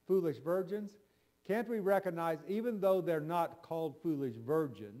foolish virgins, can't we recognize, even though they're not called foolish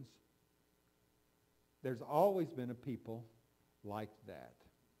virgins, there's always been a people like that?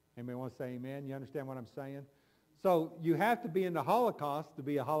 Anybody want to say amen? You understand what I'm saying? So you have to be in the Holocaust to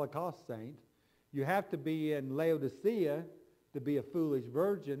be a Holocaust saint. You have to be in Laodicea to be a foolish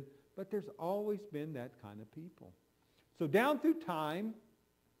virgin, but there's always been that kind of people. So down through time,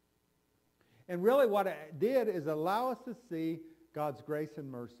 and really what it did is allow us to see God's grace and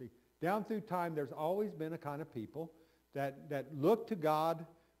mercy. Down through time, there's always been a kind of people that looked to God,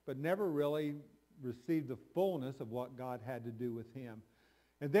 but never really received the fullness of what God had to do with him.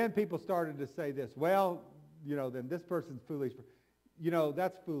 And then people started to say this, well, then this person's foolish.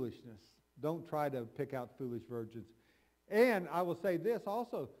 That's foolishness. Don't try to pick out foolish virgins. And I will say this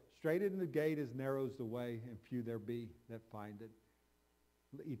also, straight in the gate is narrow is the way, and few there be that find it,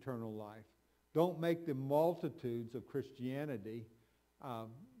 eternal life. Don't make the multitudes of Christianity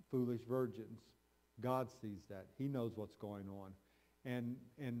foolish virgins. God sees that. He knows what's going on. And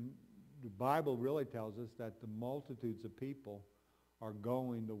the Bible really tells us that the multitudes of people are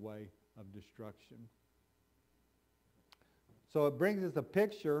going the way of destruction. So it brings us a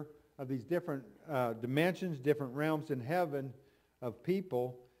picture of these different dimensions, different realms in heaven of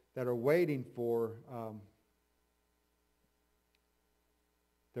people that are waiting for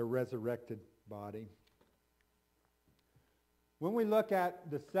their resurrected body. When we look at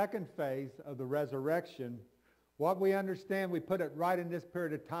the second phase of the resurrection, what we understand, we put it right in this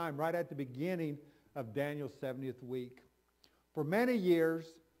period of time, right at the beginning of Daniel's 70th week. For many years,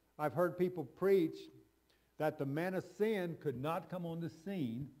 I've heard people preach that the man of sin could not come on the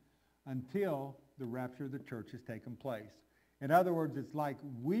scene until the rapture of the church has taken place. In other words, it's like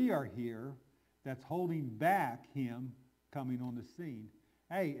we are here that's holding back him coming on the scene.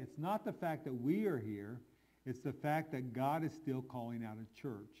 Hey, it's not the fact that we are here. It's the fact that God is still calling out a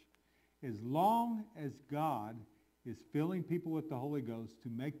church. As long as God is filling people with the Holy Ghost to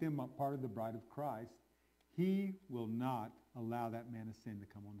make them a part of the bride of Christ, he will not allow that man of sin to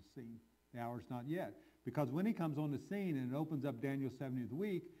come on the scene. The hour's not yet. Because when he comes on the scene and it opens up Daniel's 70th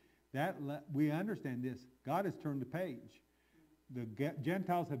week, we understand this. God has turned the page. The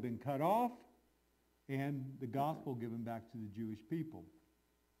Gentiles have been cut off and the gospel given back to the Jewish people.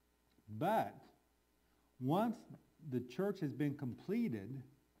 But once the church has been completed,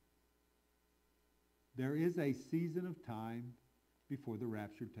 there is a season of time before the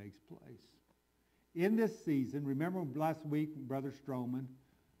rapture takes place. In this season, remember last week, Brother Stroman,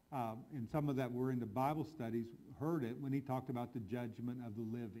 and some of that were in the Bible studies, heard it when he talked about the judgment of the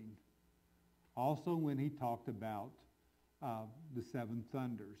living. Also when he talked about the seven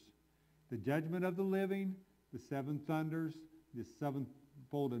thunders. The judgment of the living, the seven thunders, the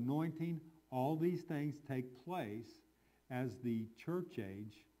sevenfold anointing, all these things take place as the church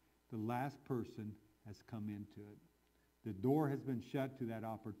age, the last person has come into it. The door has been shut to that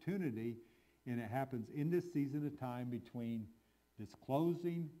opportunity, and it happens in this season of time between this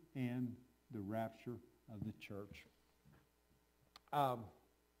closing and the rapture of the church.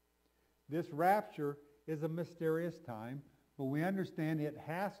 This rapture is a mysterious time, but we understand it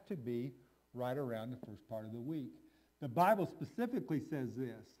has to be right around the first part of the week. The Bible specifically says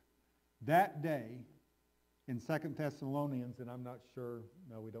this, that day in 2 Thessalonians, and I'm not sure,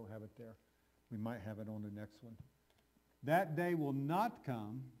 no, we don't have it there. We might have it on the next one. That day will not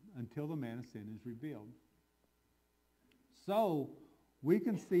come until the man of sin is revealed. So we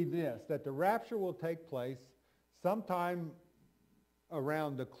can see this, that the rapture will take place sometime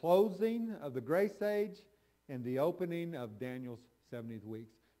around the closing of the grace age and the opening of Daniel's 70th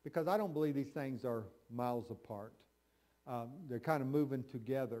weeks. Because I don't believe these things are miles apart. They're kind of moving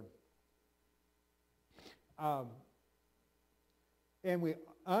together. And we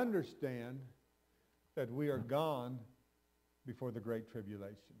understand that we are gone before the Great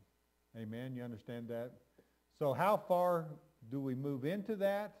Tribulation. Amen? You understand that? So how far do we move into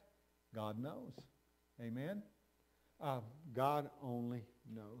that? God knows. Amen? God only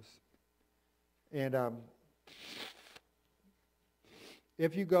knows. And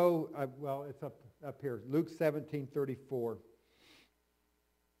if you go, well, it's up here, Luke 17:34.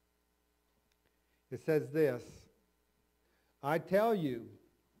 It says this, I tell you,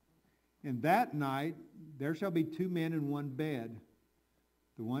 in that night there shall be two men in one bed.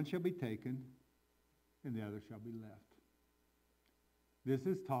 The one shall be taken, and the other shall be left. This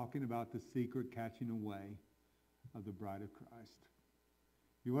is talking about the secret catching away of the bride of Christ.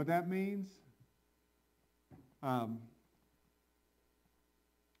 You know what that means?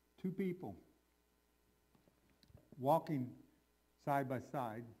 Two people walking side by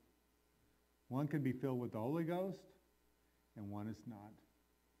side. One can be filled with the Holy Ghost, and one is not.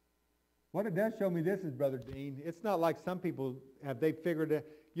 What it does show me this is, Brother Dean, it's not like some people they figured it,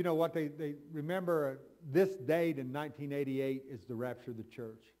 you know what, they remember this date in 1988 is the rapture of the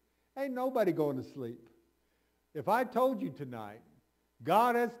church. Ain't nobody going to sleep. If I told you tonight,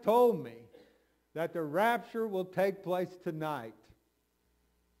 God has told me that the rapture will take place tonight,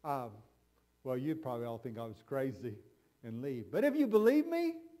 well, you'd probably all think I was crazy and leave. But if you believe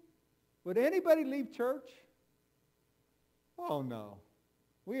me, would anybody leave church? Oh, no.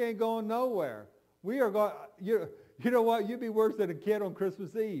 We ain't going nowhere. We are going, you know what, you'd be worse than a kid on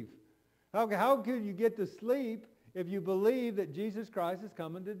Christmas Eve. How could you get to sleep if you believe that Jesus Christ is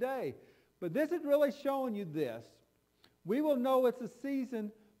coming today? But this is really showing you this. We will know it's a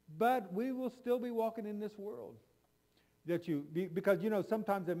season, but we will still be walking in this world. Because,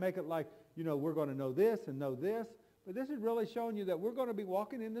 sometimes they make it like, we're going to know this and know this. But this is really showing you that we're going to be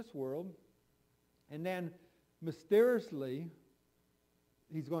walking in this world. And then mysteriously,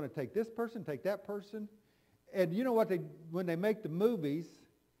 he's going to take this person, take that person. And you know what? When they make the movies,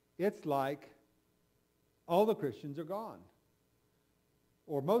 it's like all the Christians are gone.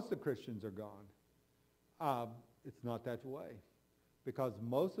 Or most of the Christians are gone. It's not that way. Because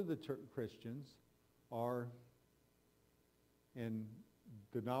most of the Christians are in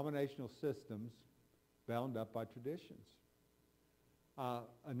denominational systems bound up by traditions.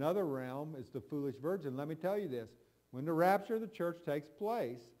 Another realm is the foolish virgin. Let me tell you this. When the rapture of the church takes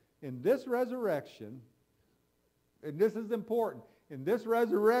place, in this resurrection, and this is important, in this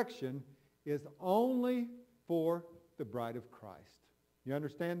resurrection is only for the bride of Christ. You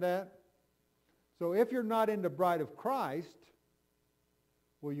understand that? So if you're not in the bride of Christ,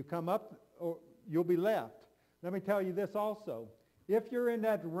 will you come up or you'll be left? Let me tell you this also. If you're in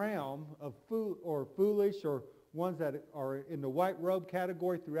that realm of foolish or ones that are in the white robe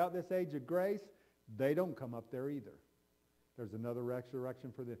category throughout this age of grace, they don't come up there either. There's another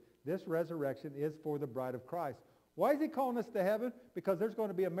resurrection for this. This resurrection is for the bride of Christ. Why is he calling us to heaven? Because there's going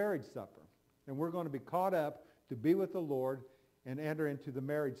to be a marriage supper. And we're going to be caught up to be with the Lord and enter into the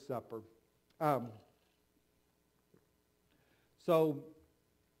marriage supper. And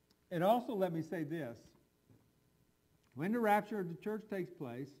also let me say this. When the rapture of the church takes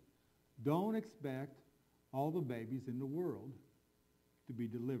place, don't expect all the babies in the world to be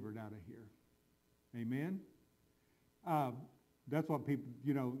delivered out of here. Amen? That's what people,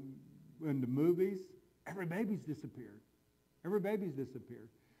 in the movies, every baby's disappeared. Every baby's disappeared.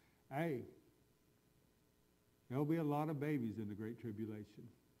 Hey, there'll be a lot of babies in the Great Tribulation.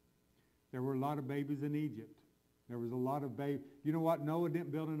 There were a lot of babies in Egypt. There was a lot of babies. You know what? Noah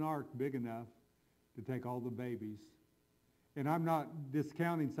didn't build an ark big enough to take all the babies. And I'm not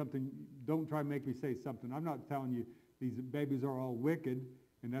discounting something. Don't try to make me say something. I'm not telling you these babies are all wicked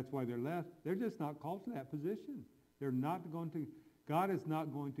and that's why they're left. They're just not called to that position. They're not going to, God is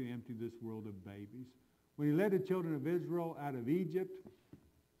not going to empty this world of babies. When he led the children of Israel out of Egypt,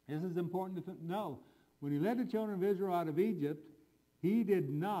 this is important to know. When he led the children of Israel out of Egypt, he did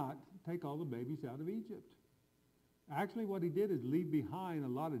not take all the babies out of Egypt. Actually, what he did is leave behind a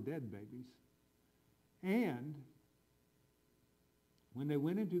lot of dead babies. And when they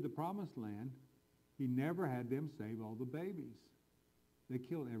went into the promised land, he never had them save all the babies. They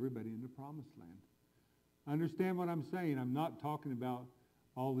killed everybody in the promised land. Understand what I'm saying? I'm not talking about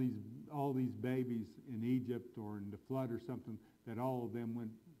all these babies in Egypt or in the flood or something that all of them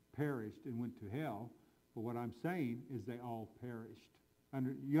perished and went to hell. But what I'm saying is they all perished.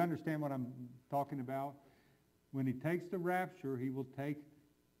 You understand what I'm talking about? When he takes the rapture, he will take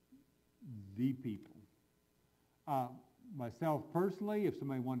the people. Myself personally, if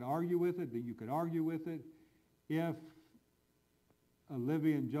somebody wanted to argue with it, then you could argue with it. If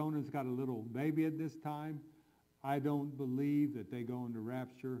Olivia and Jonah's got a little baby at this time, I don't believe that they go into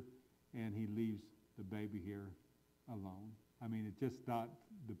rapture and he leaves the baby here alone. I mean, it's just not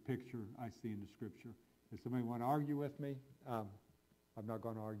the picture I see in the Scripture. If somebody want to argue with me, I'm not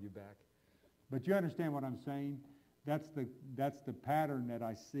going to argue back. But you understand what I'm saying? That's the pattern that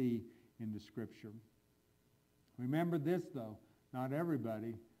I see in the Scripture. Remember this, though. Not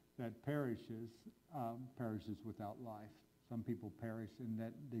everybody that perishes without life. Some people perish in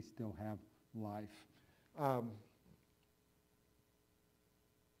that they still have life.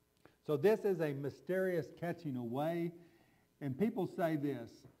 So this is a mysterious catching away. And people say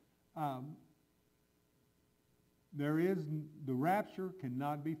this. The rapture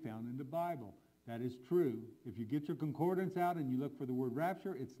cannot be found in the Bible. That is true. If you get your concordance out and you look for the word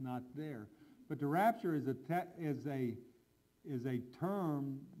rapture, it's not there. But the rapture is a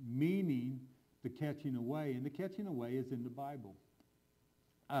term meaning the catching away, and the catching away is in the Bible.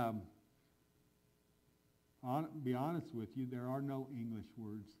 Be honest with you, there are no English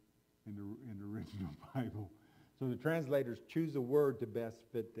words in the original Bible. So the translators choose a word to best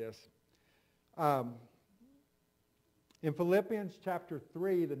fit this. In Philippians chapter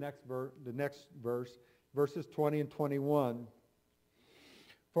 3, the next verse, verses 20 and 21,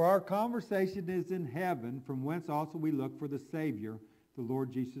 for our conversation is in heaven, from whence also we look for the Savior, the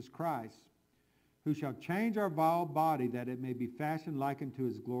Lord Jesus Christ, who shall change our vile body, that it may be fashioned like unto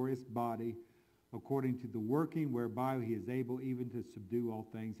his glorious body, according to the working whereby he is able even to subdue all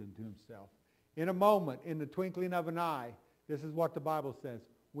things unto himself. In a moment, in the twinkling of an eye, this is what the Bible says,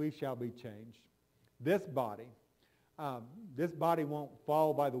 we shall be changed. This body won't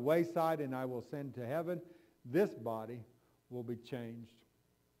fall by the wayside and I will send to heaven. This body will be changed.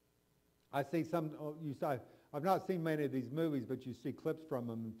 I see I've not seen many of these movies, but you see clips from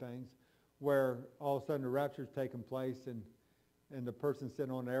them and things where all of a sudden the rapture's taken place and the person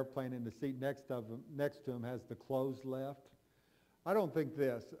sitting on the airplane in the seat next to him has the clothes left. I don't think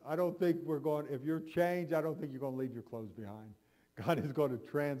if you're changed, I don't think you're going to leave your clothes behind. God is going to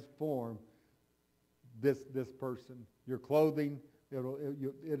transform this person. Your clothing,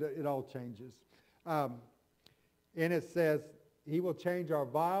 it all changes. And it says, he will change our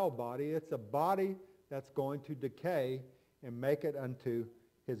vile body. It's a body that's going to decay and make it unto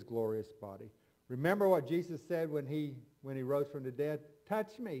his glorious body. Remember what Jesus said when he rose from the dead?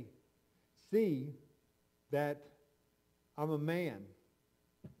 Touch me. See that I'm a man.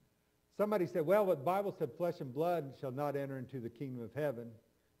 Somebody said, well, the Bible said flesh and blood shall not enter into the kingdom of heaven.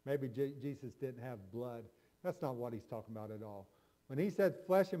 Maybe Jesus didn't have blood. That's not what he's talking about at all. When he said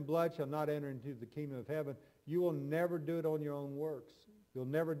flesh and blood shall not enter into the kingdom of heaven, you will never do it on your own works. You'll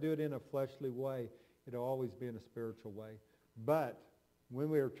never do it in a fleshly way. It'll always be in a spiritual way. But when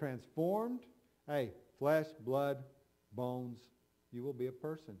we are transformed, hey, flesh, blood, bones, you will be a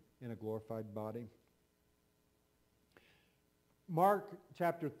person in a glorified body. Mark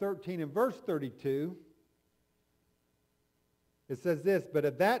chapter 13 and verse 32, it says this, but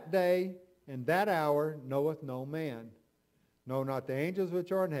at that day and that hour knoweth no man, no, not the angels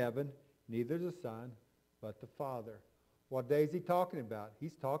which are in heaven, neither the Son, but the Father. What day is he talking about?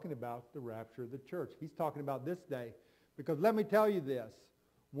 He's talking about the rapture of the church. He's talking about this day. Because let me tell you this,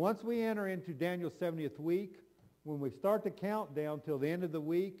 once we enter into Daniel's 70th week, when we start the countdown till the end of the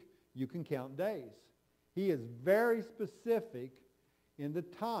week, you can count days. He is very specific in the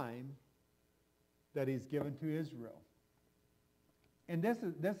time that he's given to Israel. And this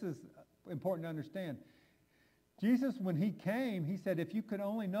is important to understand. Jesus, when he came, he said, if you could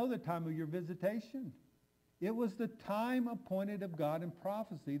only know the time of your visitation. It was the time appointed of God in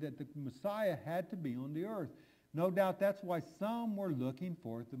prophecy that the Messiah had to be on the earth. No doubt that's why some were looking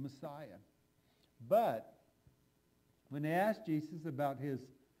for the Messiah. But when they asked Jesus about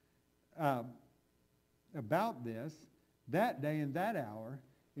about this, that day and that hour,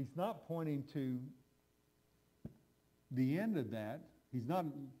 he's not pointing to the end of that. He's not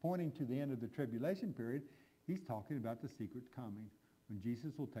pointing to the end of the tribulation period. He's talking about the secret coming, when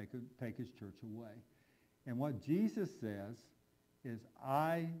Jesus will take his church away. And what Jesus says is,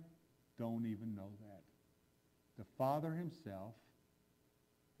 I don't even know that. The Father himself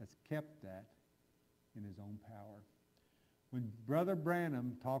has kept that in his own power. When Brother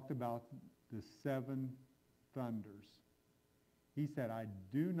Branham talked about the seven thunders, he said, I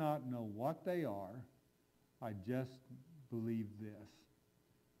do not know what they are. I just believe this.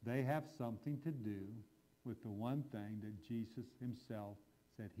 They have something to do with the one thing that Jesus himself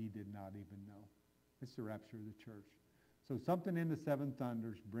said he did not even know. It's the rapture of the church. So something in the seven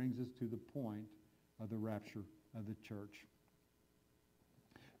thunders brings us to the point of the rapture of the church.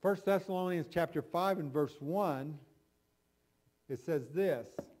 1 Thessalonians chapter 5 and verse 1, it says this,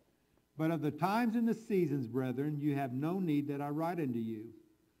 but of the times and the seasons, brethren, you have no need that I write unto you.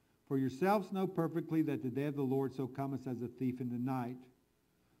 For yourselves know perfectly that the day of the Lord so cometh as a thief in the night.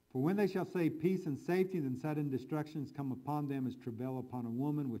 For when they shall say peace and safety, then sudden destructions come upon them as travail upon a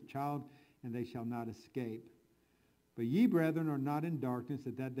woman with child, and they shall not escape. But ye, brethren, are not in darkness,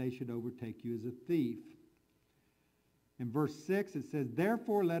 that day should overtake you as a thief. In verse 6 it says,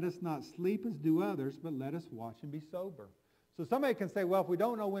 therefore let us not sleep as do others, but let us watch and be sober. So somebody can say, well, if we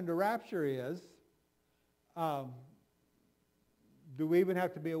don't know when the rapture is, do we even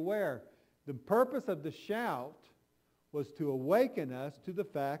have to be aware? The purpose of the shout was to awaken us to the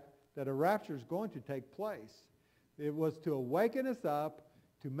fact that a rapture is going to take place. It was to awaken us up,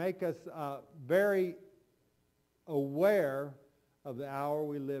 to make us very aware of the hour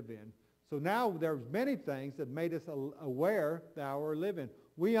we live in. So now there's many things that made us aware the hour we live in.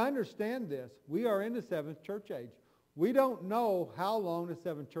 We understand this. We are in the seventh church age. We don't know how long the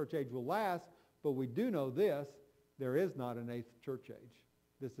seventh church age will last, but we do know this: there is not an eighth church age.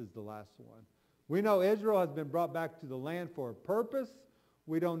 This is the last one. We know Israel has been brought back to the land for a purpose.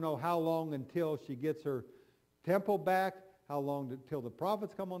 We don't know how long until she gets her temple back, how long until the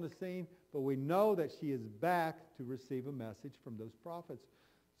prophets come on the scene, but we know that she is back to receive a message from those prophets.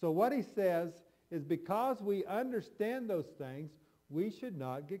 So what he says is, because we understand those things, we should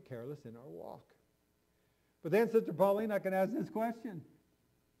not get careless in our walk. But then, Sister Pauline, I can ask this question: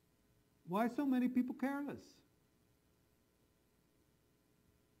 why are so many people careless?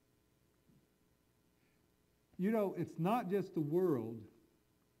 You know, it's not just the world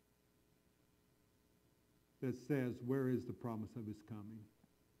that says, where is the promise of his coming?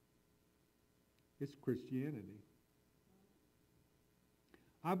 It's Christianity.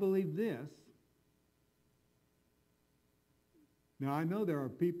 I believe this. Now, I know there are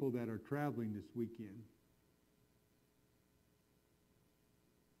people that are traveling this weekend.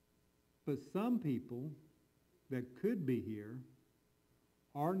 But some people that could be here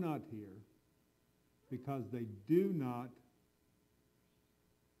are not here because they do not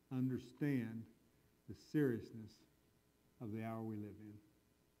understand the seriousness of the hour we live in.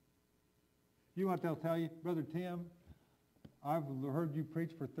 You know what they'll tell you? Brother Tim, I've heard you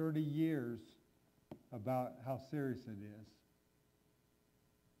preach for 30 years about how serious it is.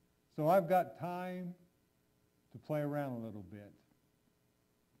 So I've got time to play around a little bit.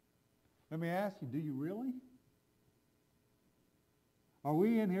 Let me ask you, do you really? Are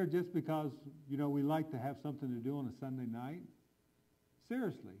we in here just because, we like to have something to do on a Sunday night?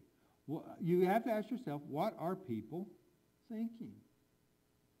 Seriously. Well, you have to ask yourself, what are people thinking?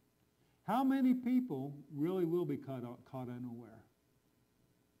 How many people really will be caught unaware?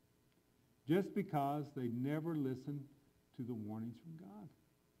 Just because they never listened to the warnings from God.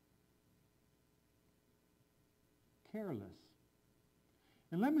 Careless.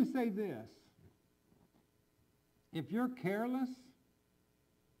 And let me say this. If you're careless,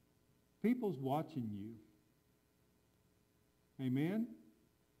 people's watching you. Amen?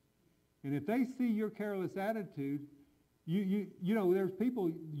 And if they see your careless attitude, there's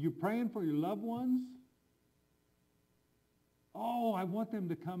people, you're praying for your loved ones. Oh, I want them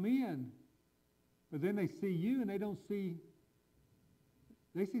to come in. But then they see you and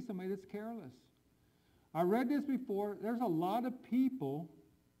they see somebody that's careless. I read this before. There's a lot of people,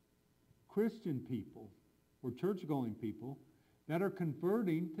 Christian people, or church-going people, that are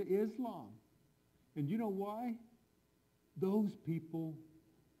converting to Islam. And you know why? Those people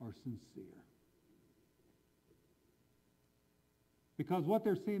are sincere. Because what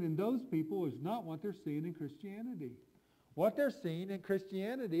they're seeing in those people is not what they're seeing in Christianity. What they're seeing in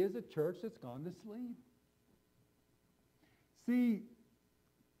Christianity is a church that's gone to sleep. See,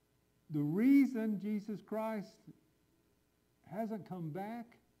 the reason Jesus Christ hasn't come back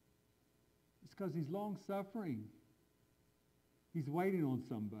is because he's long-suffering. He's waiting on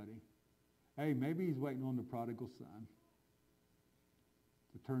somebody. Hey, maybe he's waiting on the prodigal son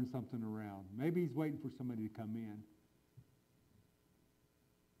to turn something around. Maybe he's waiting for somebody to come in.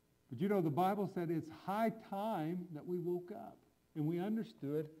 But the Bible said it's high time that we woke up and we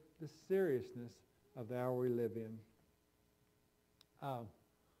understood the seriousness of the hour we live in.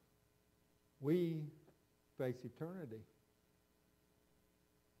 We face eternity.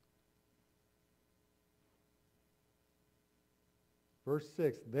 Verse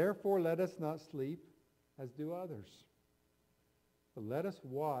 6, therefore let us not sleep as do others, but let us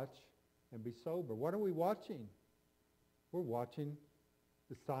watch and be sober. What are we watching? We're watching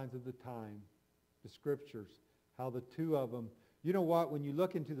the signs of the time, the scriptures, how the two of them. You know what? When you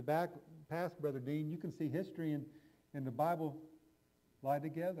look into the past, Brother Dean, you can see history and the Bible lie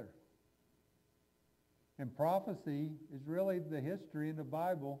together. And prophecy is really the history in the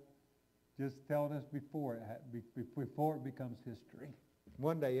Bible just telling us before it becomes history.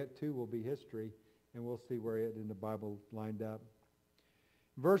 One day it too will be history, and we'll see where it in the Bible lined up.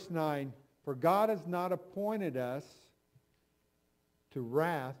 Verse 9, for God has not appointed us to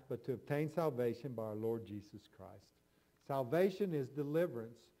wrath, but to obtain salvation by our Lord Jesus Christ. Salvation is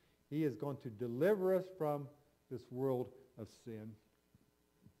deliverance. He is going to deliver us from this world of sin.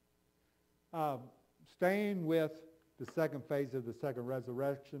 Staying with the second phase of the second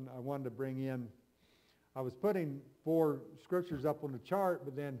resurrection, I wanted to bring in, I was putting 4 scriptures up on the chart,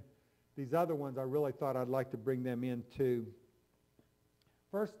 but then these other ones I really thought I'd like to bring them in too.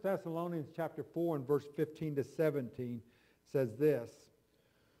 1 Thessalonians chapter 4 and verse 15 to 17 says this,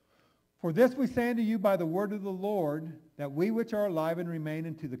 "For this we say unto you by the word of the Lord, that we which are alive and remain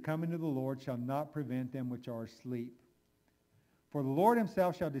unto the coming of the Lord shall not prevent them which are asleep. For the Lord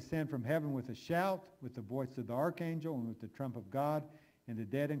himself shall descend from heaven with a shout, with the voice of the archangel, and with the trump of God, and the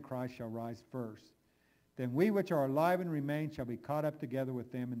dead in Christ shall rise first. Then we which are alive and remain shall be caught up together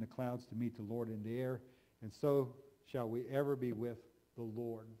with them in the clouds to meet the Lord in the air, and so shall we ever be with the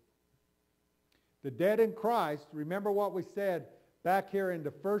Lord." The dead in Christ, remember what we said back here in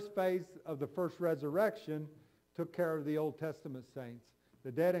the first phase of the first resurrection, took care of the Old Testament saints.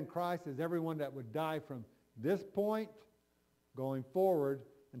 The dead in Christ is everyone that would die from this point going forward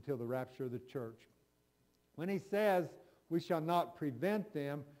until the rapture of the church. When he says we shall not prevent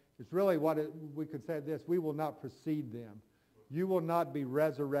them, it's really we could say this: we will not precede them. You will not be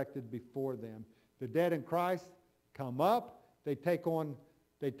resurrected before them. The dead in Christ come up, they take on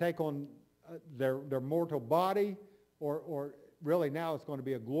their mortal body, or really now it's going to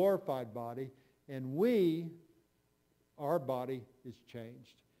be a glorified body, and our body is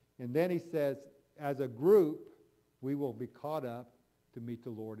changed. And then he says, as a group, we will be caught up to meet the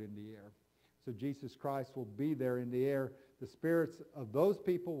Lord in the air. So Jesus Christ will be there in the air. The spirits of those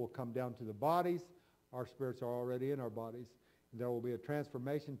people will come down to the bodies. Our spirits are already in our bodies. There will be a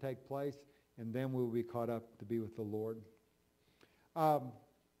transformation take place, and then we will be caught up to be with the Lord. 1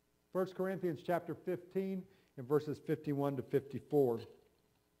 Corinthians chapter 15 and verses 51 to 54.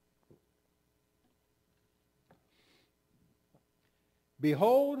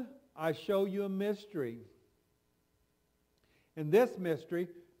 "Behold, I show you a mystery. And this mystery,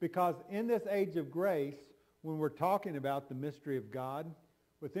 because in this age of grace, when we're talking about the mystery of God,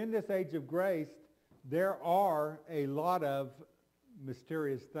 within this age of grace, there are a lot of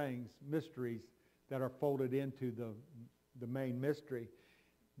mysterious things, mysteries that are folded into the main mystery.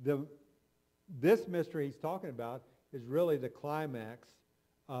 This mystery he's talking about is really the climax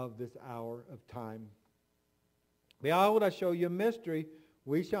of this hour of time. "Behold, I show you a mystery.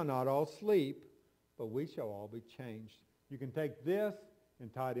 We shall not all sleep, but we shall all be changed." You can take this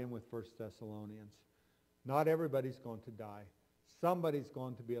and tie it in with 1 Thessalonians. Not everybody's going to die. Somebody's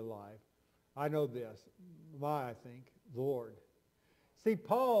going to be alive. I know this. I think, Lord. See,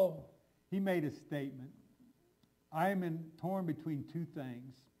 Paul, he made a statement. I am torn between 2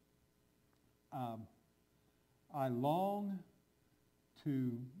 things. I long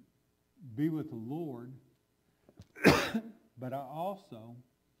to be with the Lord, but I also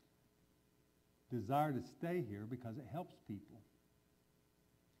desire to stay here because it helps people.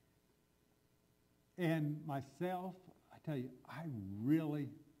 And myself, I tell you, I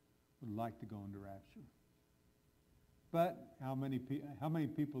really would like to go into rapture. But how many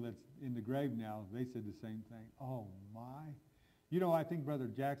people that's in the grave now, they said the same thing. Oh my. You know, I think Brother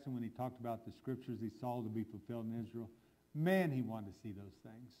Jackson, when he talked about the scriptures he saw to be fulfilled in Israel, man, he wanted to see those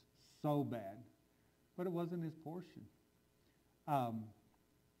things so bad. But it wasn't his portion. I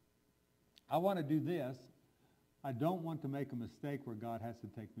want to do this. I don't want to make a mistake where God has to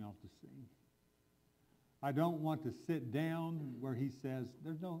take me off the scene. I don't want to sit down where he says,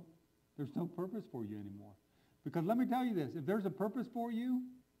 there's no purpose for you anymore. Because let me tell you this, if there's a purpose for you,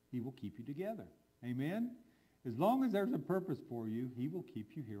 he will keep you together. Amen? As long as there's a purpose for you, he will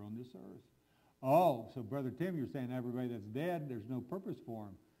keep you here on this earth. Oh, so Brother Tim, you're saying everybody that's dead, there's no purpose for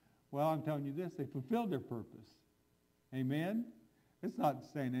them. Well, I'm telling you this, they fulfilled their purpose. Amen? It's not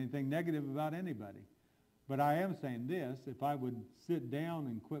saying anything negative about anybody. But I am saying this, if I would sit down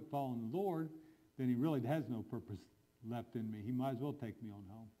and quit following the Lord, then he really has no purpose left in me. He might as well take me on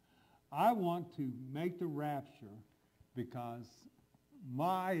home. I want to make the rapture because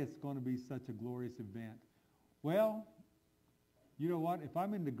it's going to be such a glorious event. Well, you know what? If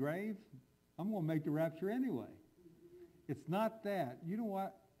I'm in the grave, I'm going to make the rapture anyway. It's not that. You know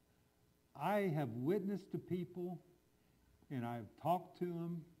what? I have witnessed to people, and I've talked to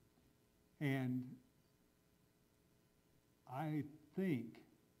them, and I think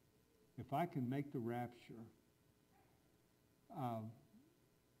if I can make the rapture,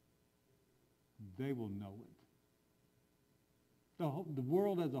 they will know it. The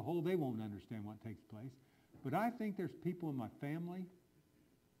world as a whole, they won't understand what takes place. But I think there's people in my family,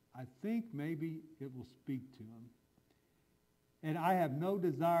 I think maybe it will speak to them. And I have no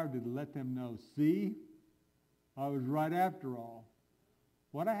desire to let them know, see, I was right after all.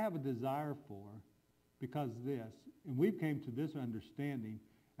 What I have a desire for, because of this, and we came to this understanding,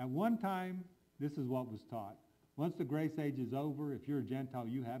 at one time, this is what was taught. Once the grace age is over, if you're a Gentile,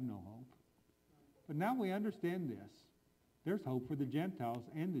 you have no hope. But now we understand this. There's hope for the Gentiles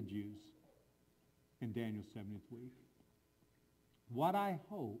and the Jews in Daniel's 70th week. What I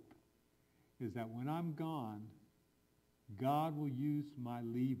hope is that when I'm gone, God will use my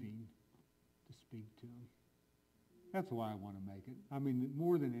leaving to speak to them. That's why I want to make it. I mean,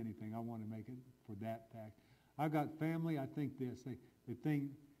 more than anything, I want to make it for that fact. I've got family, I think this. They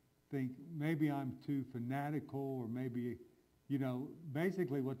think maybe I'm too fanatical, or maybe, you know,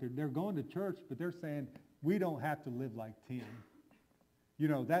 basically what they're going to church, but they're saying, we don't have to live like Tim. You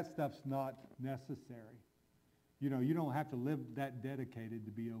know, that stuff's not necessary. You know, you don't have to live that dedicated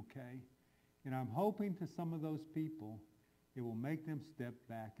to be okay. And I'm hoping to some of those people, it will make them step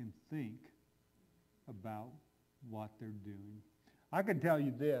back and think about what they're doing. I can tell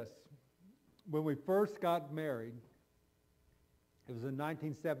you this. When we first got married, it was in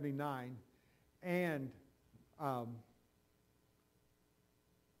 1979, and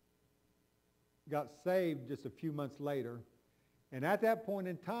got saved just a few months later. And at that point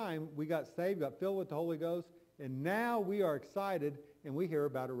in time, we got saved, got filled with the Holy Ghost, and now we are excited, and we hear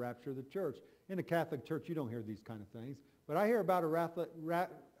about a rapture of the church. In the Catholic Church, you don't hear these kind of things. But I hear about a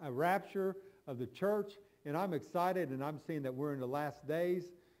rapture of the church, and I'm excited, and I'm seeing that we're in the last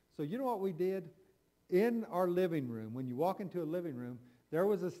days. So you know what we did? In our living room, when you walk into a living room, there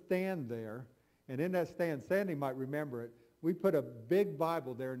was a stand there, and in that stand, Sandy might remember it, we put a big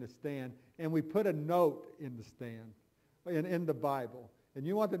Bible there in the stand, and we put a note in the stand, in the Bible. And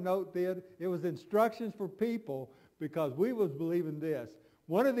you know what the note did? It was instructions for people, because we was believing this.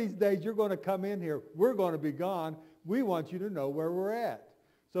 One of these days you're going to come in here, we're going to be gone, we want you to know where we're at.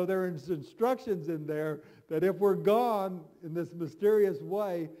 So there is instructions in there that if we're gone in this mysterious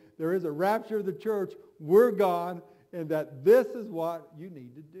way, there is a rapture of the church, we're gone, and that this is what you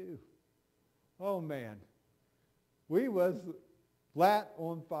need to do. Oh man, we was flat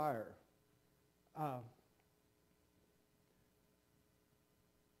on fire. Oh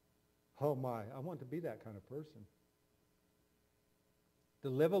my, I want to be that kind of person. To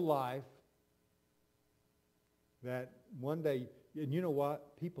live a life that one day, and you know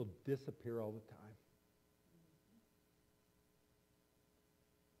what? People disappear all the time.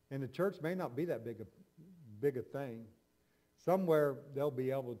 And the church may not be that big a thing. Somewhere they'll be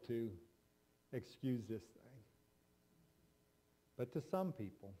able to excuse this thing. But to some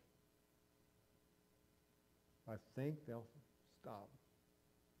people, I think they'll stop.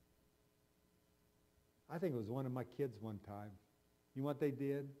 I think it was one of my kids one time. You know what they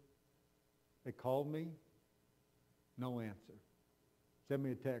did? They called me, no answer. Sent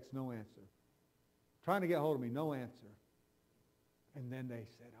me a text, no answer. Trying to get hold of me, no answer. And then they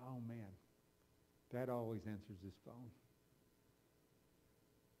said, oh man, Dad always answers his phone.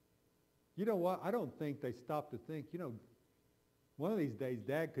 You know what? I don't think they stopped to think, you know, one of these days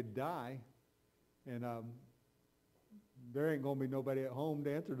Dad could die, and there ain't going to be nobody at home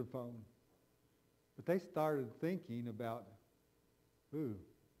to answer the phone. But they started thinking about, ooh.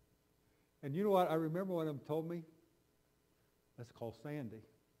 And you know what? I remember one of them told me, let's call Sandy.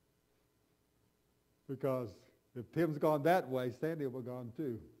 Because if Tim's gone that way, Sandy will be gone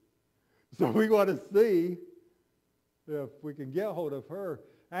too. So we want to see if we can get hold of her.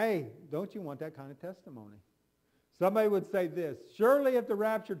 Hey, don't you want that kind of testimony? Somebody would say this, surely if the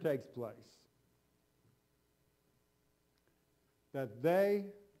rapture takes place, that they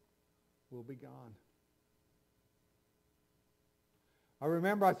will be gone. I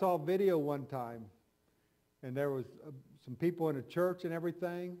remember I saw a video one time, and there was some people in a church and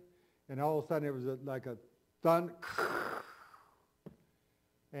everything, and all of a sudden it was like a thunder.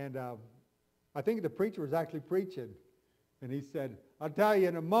 And I think the preacher was actually preaching, and he said, I'll tell you,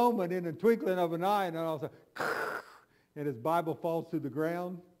 in a moment, in a twinkling of an eye, and then all of a sudden, and his Bible falls to the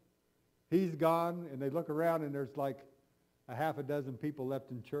ground. He's gone, and they look around, and there's like a half a dozen people left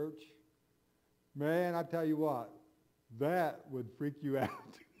in church. Man, I tell you what, that would freak you out.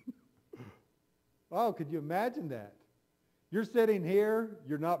 Oh, could you imagine that? You're sitting here,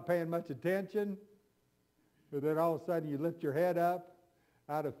 you're not paying much attention, but then all of a sudden you lift your head up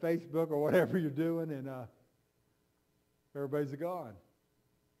out of Facebook or whatever you're doing, and everybody's gone.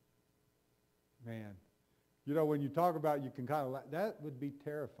 Man, you know, when you talk about, you can kind of, that would be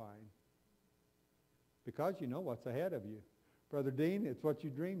terrifying. Because you know what's ahead of you. Brother Dean, it's what you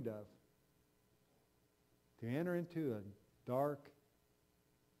dreamed of. To enter into a dark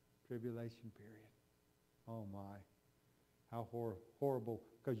tribulation period. Oh my, how horrible,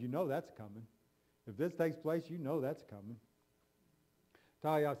 because you know that's coming. If this takes place, you know that's coming.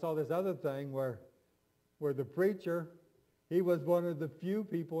 Tell you, I saw this other thing where the preacher, he was one of the few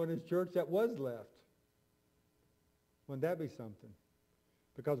people in his church that was left. Wouldn't that be something?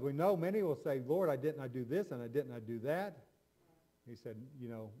 Because we know many will say, Lord, I do this and I do that. He said,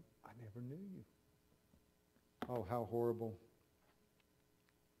 I never knew you. Oh, how horrible.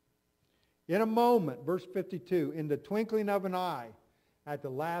 In a moment, verse 52, in the twinkling of an eye, at the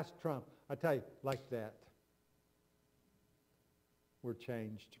last trump. I tell you, like that, we're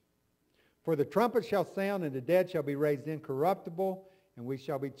changed. For the trumpet shall sound, and the dead shall be raised incorruptible, and we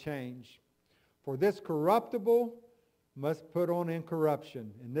shall be changed. For this corruptible must put on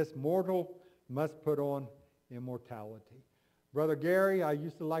incorruption, and this mortal must put on immortality. Brother Gary, I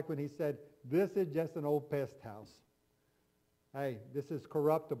used to like when he said, this is just an old pest house. Hey, this is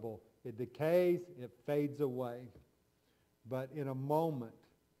corruptible. It decays, it fades away. But in a moment,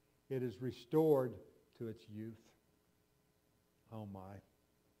 it is restored to its youth. Oh my,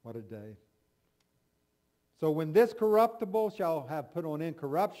 what a day. So when this corruptible shall have put on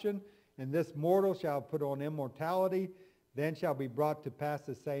incorruption, and this mortal shall have put on immortality, then shall be brought to pass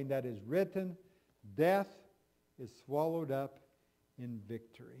the saying that is written, death is swallowed up in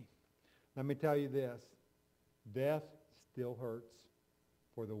victory. Let me tell you this, death still hurts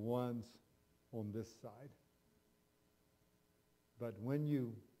for the ones on this side. But when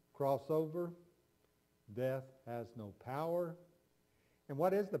you cross over, death has no power. And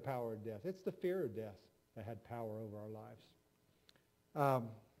what is the power of death? It's the fear of death that had power over our lives.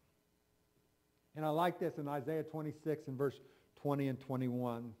 And I like this in Isaiah 26 and verse 20 and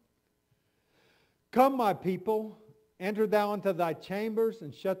 21. Come, my people, enter thou into thy chambers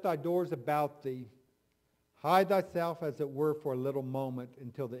and shut thy doors about thee. Hide thyself as it were for a little moment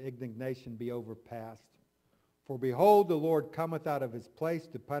until the indignation be overpast. For behold, the Lord cometh out of his place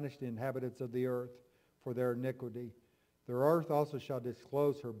to punish the inhabitants of the earth for their iniquity. The earth also shall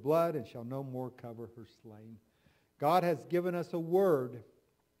disclose her blood and shall no more cover her slain. God has given us a word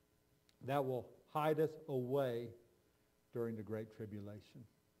that will hide us away during the great tribulation.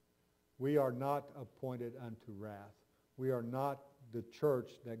 We are not appointed unto wrath. We are not the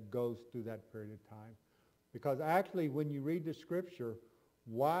church that goes through that period of time. Because actually, when you read the scripture,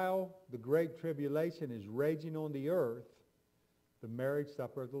 while the great tribulation is raging on the earth, the marriage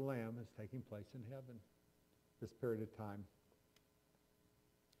supper of the Lamb is taking place in heaven this period of time.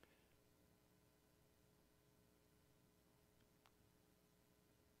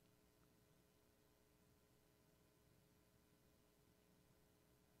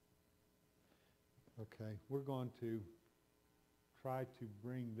 Okay, we're going to try to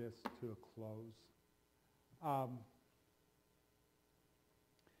bring this to a close.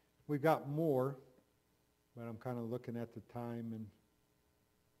 We've got more, but I'm kind of looking at the time, and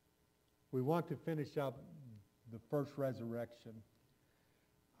we want to finish up the first resurrection.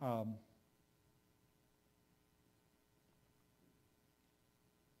 And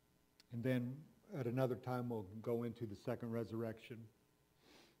then at another time we'll go into the second resurrection.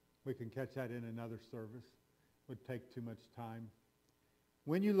 We can catch that in another service. It would take too much time.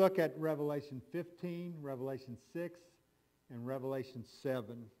 When you look at Revelation 15, Revelation 6, and Revelation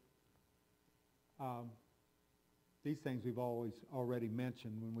 7, these things we've already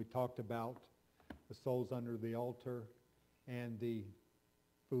mentioned when we talked about the souls under the altar and the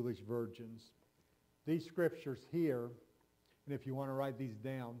foolish virgins. These scriptures here, and if you want to write these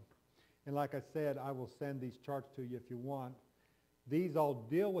down, and like I said, I will send these charts to you if you want. These all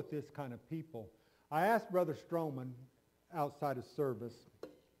deal with this kind of people. I asked Brother Stroman outside of service.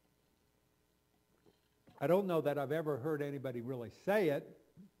 I don't know that I've ever heard anybody really say it.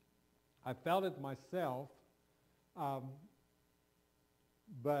 I felt it myself.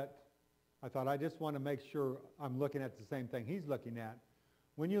 But I thought I just want to make sure I'm looking at the same thing he's looking at.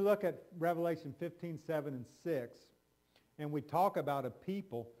 When you look at Revelation 15, 7, and 6, and we talk about a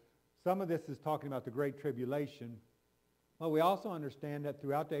people, some of this is talking about the Great Tribulation. Well, we also understand that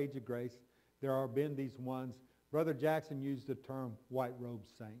throughout the age of grace, there have been these ones. Brother Jackson used the term white-robed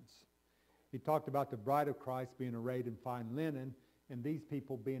saints. He talked about the bride of Christ being arrayed in fine linen and these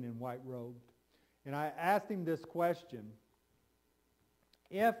people being in white-robed. And I asked him this question.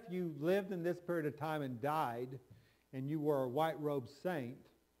 If you lived in this period of time and died and you were a white-robed saint,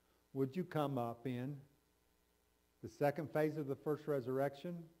 would you come up in the second phase of the first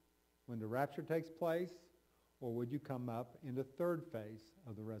resurrection when the rapture takes place? Or would you come up in the third phase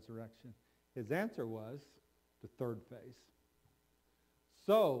of the resurrection? His answer was the third phase.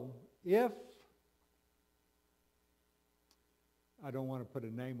 So, if, I don't want to put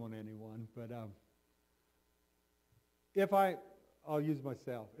a name on anyone, but I'll use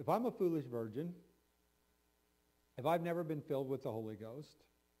myself. If I'm a foolish virgin if I've never been filled with the Holy Ghost,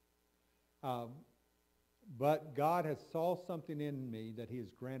 but God has saw something in me that he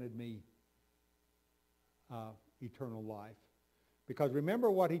has granted me eternal life. Because remember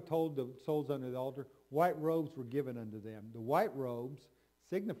what he told the souls under the altar? White robes were given unto them. The white robes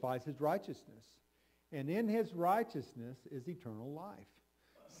signifies his righteousness. And in his righteousness is eternal life.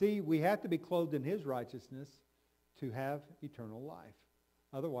 See, we have to be clothed in his righteousness to have eternal life.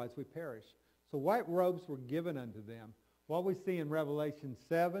 Otherwise we perish. So white robes were given unto them. What we see in Revelation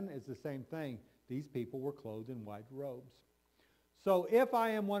 7 is the same thing. These people were clothed in white robes. So if I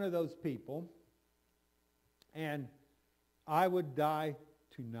am one of those people, and I would die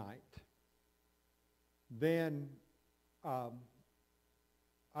tonight, then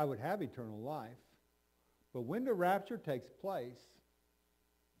I would have eternal life. But when the rapture takes place,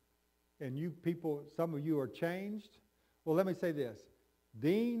 and you people, some of you are changed, well, let me say this.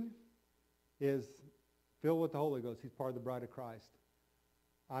 Dean is filled with the Holy Ghost. He's part of the bride of Christ.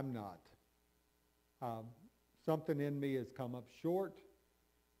 I'm not. Something in me has come up short,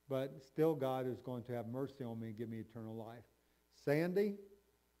 but still God is going to have mercy on me and give me eternal life. Sandy's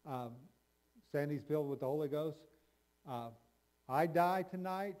filled with the Holy Ghost. I die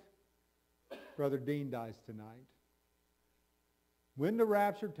tonight. Brother Dean dies tonight. When the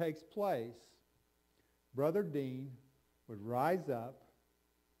rapture takes place, Brother Dean would rise up.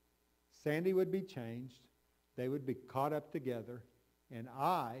 Sandy would be changed. They would be caught up together. And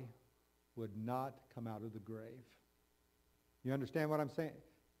I would not come out of the grave. You understand what I'm saying?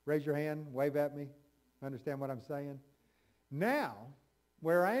 Raise your hand, wave at me. Understand what I'm saying? Now,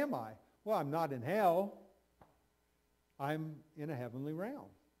 where am I? Well, I'm not in hell. I'm in a heavenly realm,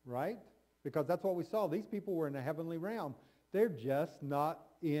 right? Because that's what we saw. These people were in a heavenly realm. They're just not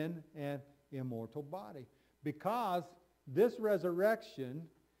in an immortal body. Because this resurrection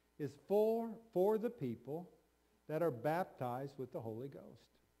is for the people that are baptized with the Holy Ghost.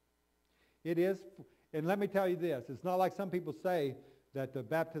 It is, and let me tell you this, it's not like some people say that the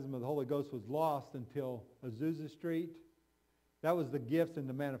baptism of the Holy Ghost was lost until Azusa Street. That was the gifts and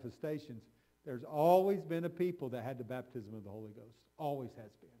the manifestations. There's always been a people that had the baptism of the Holy Ghost. Always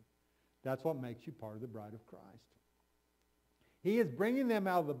has been. That's what makes you part of the bride of Christ. He is bringing them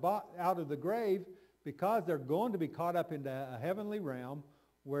out of the grave because they're going to be caught up into a heavenly realm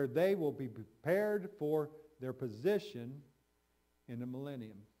where they will be prepared for their position in the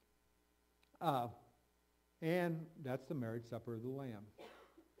millennium. And that's the marriage supper of the Lamb.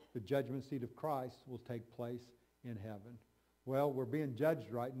 The judgment seat of Christ will take place in heaven. Well, we're being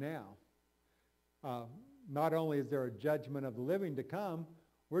judged right now. Not only is there a judgment of the living to come,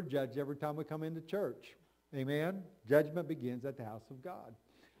 we're judged every time we come into church. Amen? Judgment begins at the house of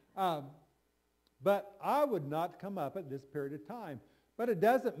God. But I would not come up at this period of time. But it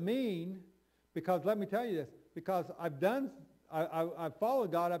doesn't mean, because let me tell you this, because I've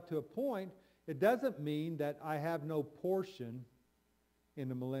followed God up to a point, it doesn't mean that I have no portion in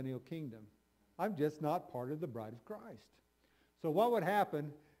the millennial kingdom. I'm just not part of the bride of Christ. So what would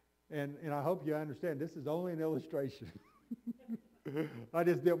happen, and I hope you understand, this is only an illustration. I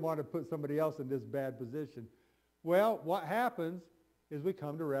just didn't want to put somebody else in this bad position. Well, what happens is we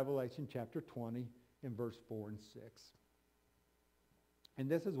come to Revelation chapter 20 in verse 4 and 6. And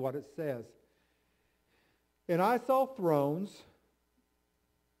this is what it says. And I saw thrones,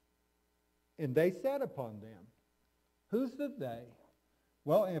 and they sat upon them. Who's the they?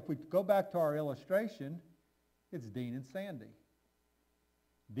 Well, if we go back to our illustration, it's Dean and Sandy.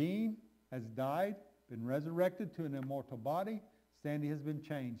 Dean has died, been resurrected to an immortal body. Sandy has been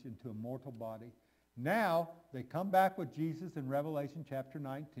changed into a mortal body. Now, they come back with Jesus in Revelation chapter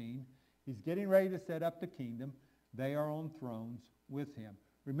 19. He's getting ready to set up the kingdom. They are on thrones with him.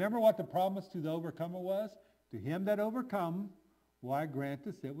 Remember what the promise to the overcomer was? To him that overcome, will I grant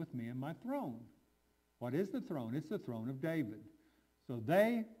to sit with me in my throne. What is the throne? It's the throne of David. So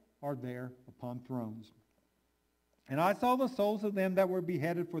they are there upon thrones. And I saw the souls of them that were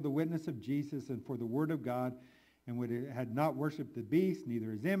beheaded for the witness of Jesus and for the word of God, and had not worshipped the beast,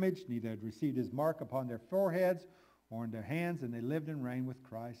 neither his image, neither had received his mark upon their foreheads or in their hands, and they lived and reigned with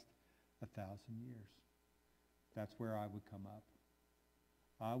Christ 1,000 years. That's where I would come up.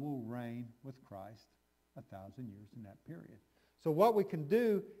 I will reign with Christ 1,000 years in that period. So what we can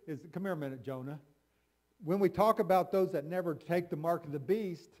do is, come here a minute, Jonah. When we talk about those that never take the mark of the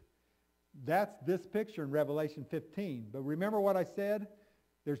beast, that's this picture in Revelation 15. But remember what I said?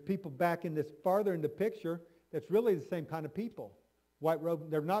 There's people back in this farther in the picture that's really the same kind of people. White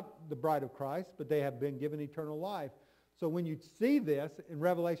robe, they're not the bride of Christ, but they have been given eternal life. So when you see this in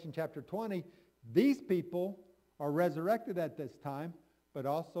Revelation chapter 20, these people are resurrected at this time, but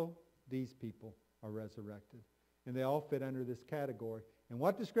also these people are resurrected. and they all fit under this category. And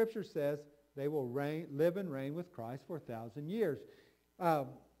what the Scripture says, they will live and reign with Christ for 1,000 years.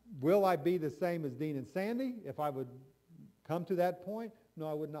 Will I be the same as Dean and Sandy if I would come to that point? No,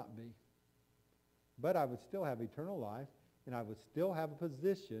 I would not be. But I would still have eternal life, and I would still have a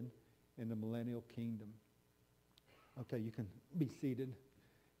position in the millennial kingdom. Okay, you can be seated.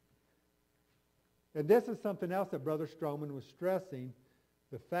 And this is something else that Brother Stroman was stressing,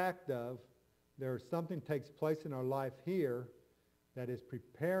 the fact of there's something takes place in our life here that is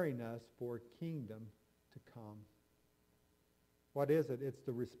preparing us for a kingdom to come. What is it? It's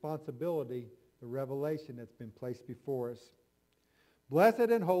the responsibility, the revelation that's been placed before us. Blessed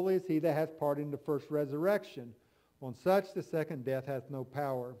and holy is he that hath part in the first resurrection. On such the second death hath no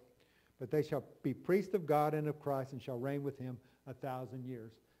power. But they shall be priests of God and of Christ, and shall reign with him 1,000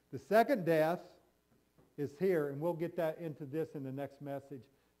 years. The second death is here, and we'll get that into this in the next message.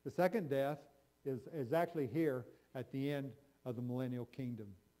 The second death is actually here at the end of the millennial kingdom.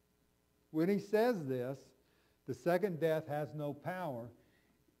 When he says this, the second death has no power,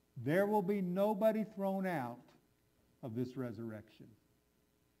 there will be nobody thrown out of this resurrection.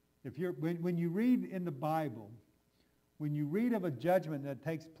 When you read in the Bible, when you read of a judgment that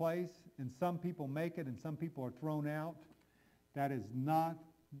takes place and some people make it and some people are thrown out, that is not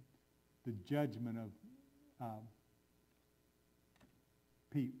the judgment of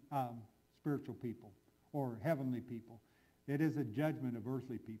spiritual people or heavenly people. It is a judgment of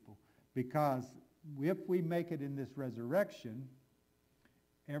earthly people, because if we make it in this resurrection,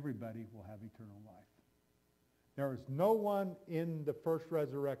 everybody will have eternal life. There is no one in the first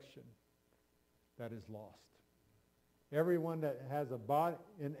resurrection that is lost. Everyone that has a body,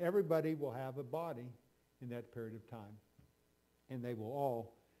 and everybody will have a body in that period of time. And they will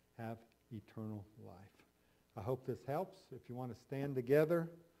all have eternal life. I hope this helps. If you want to stand together,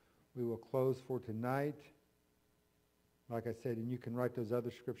 we will close for tonight. Like I said, and you can write those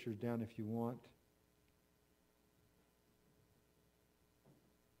other scriptures down if you want.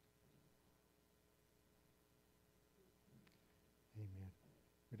 Amen.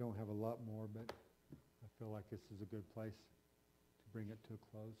 We don't have a lot more, but I feel like this is a good place to bring it to a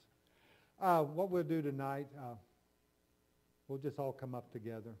close. What we'll do tonight, we'll just all come up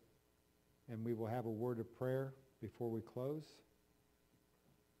together, and we will have a word of prayer before we close.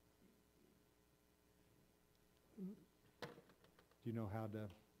 Do you know how to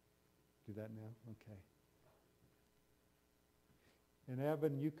do that now? Okay. And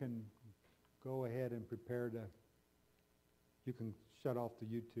Evan, you can go ahead and prepare to, you can shut off the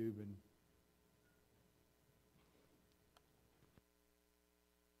YouTube and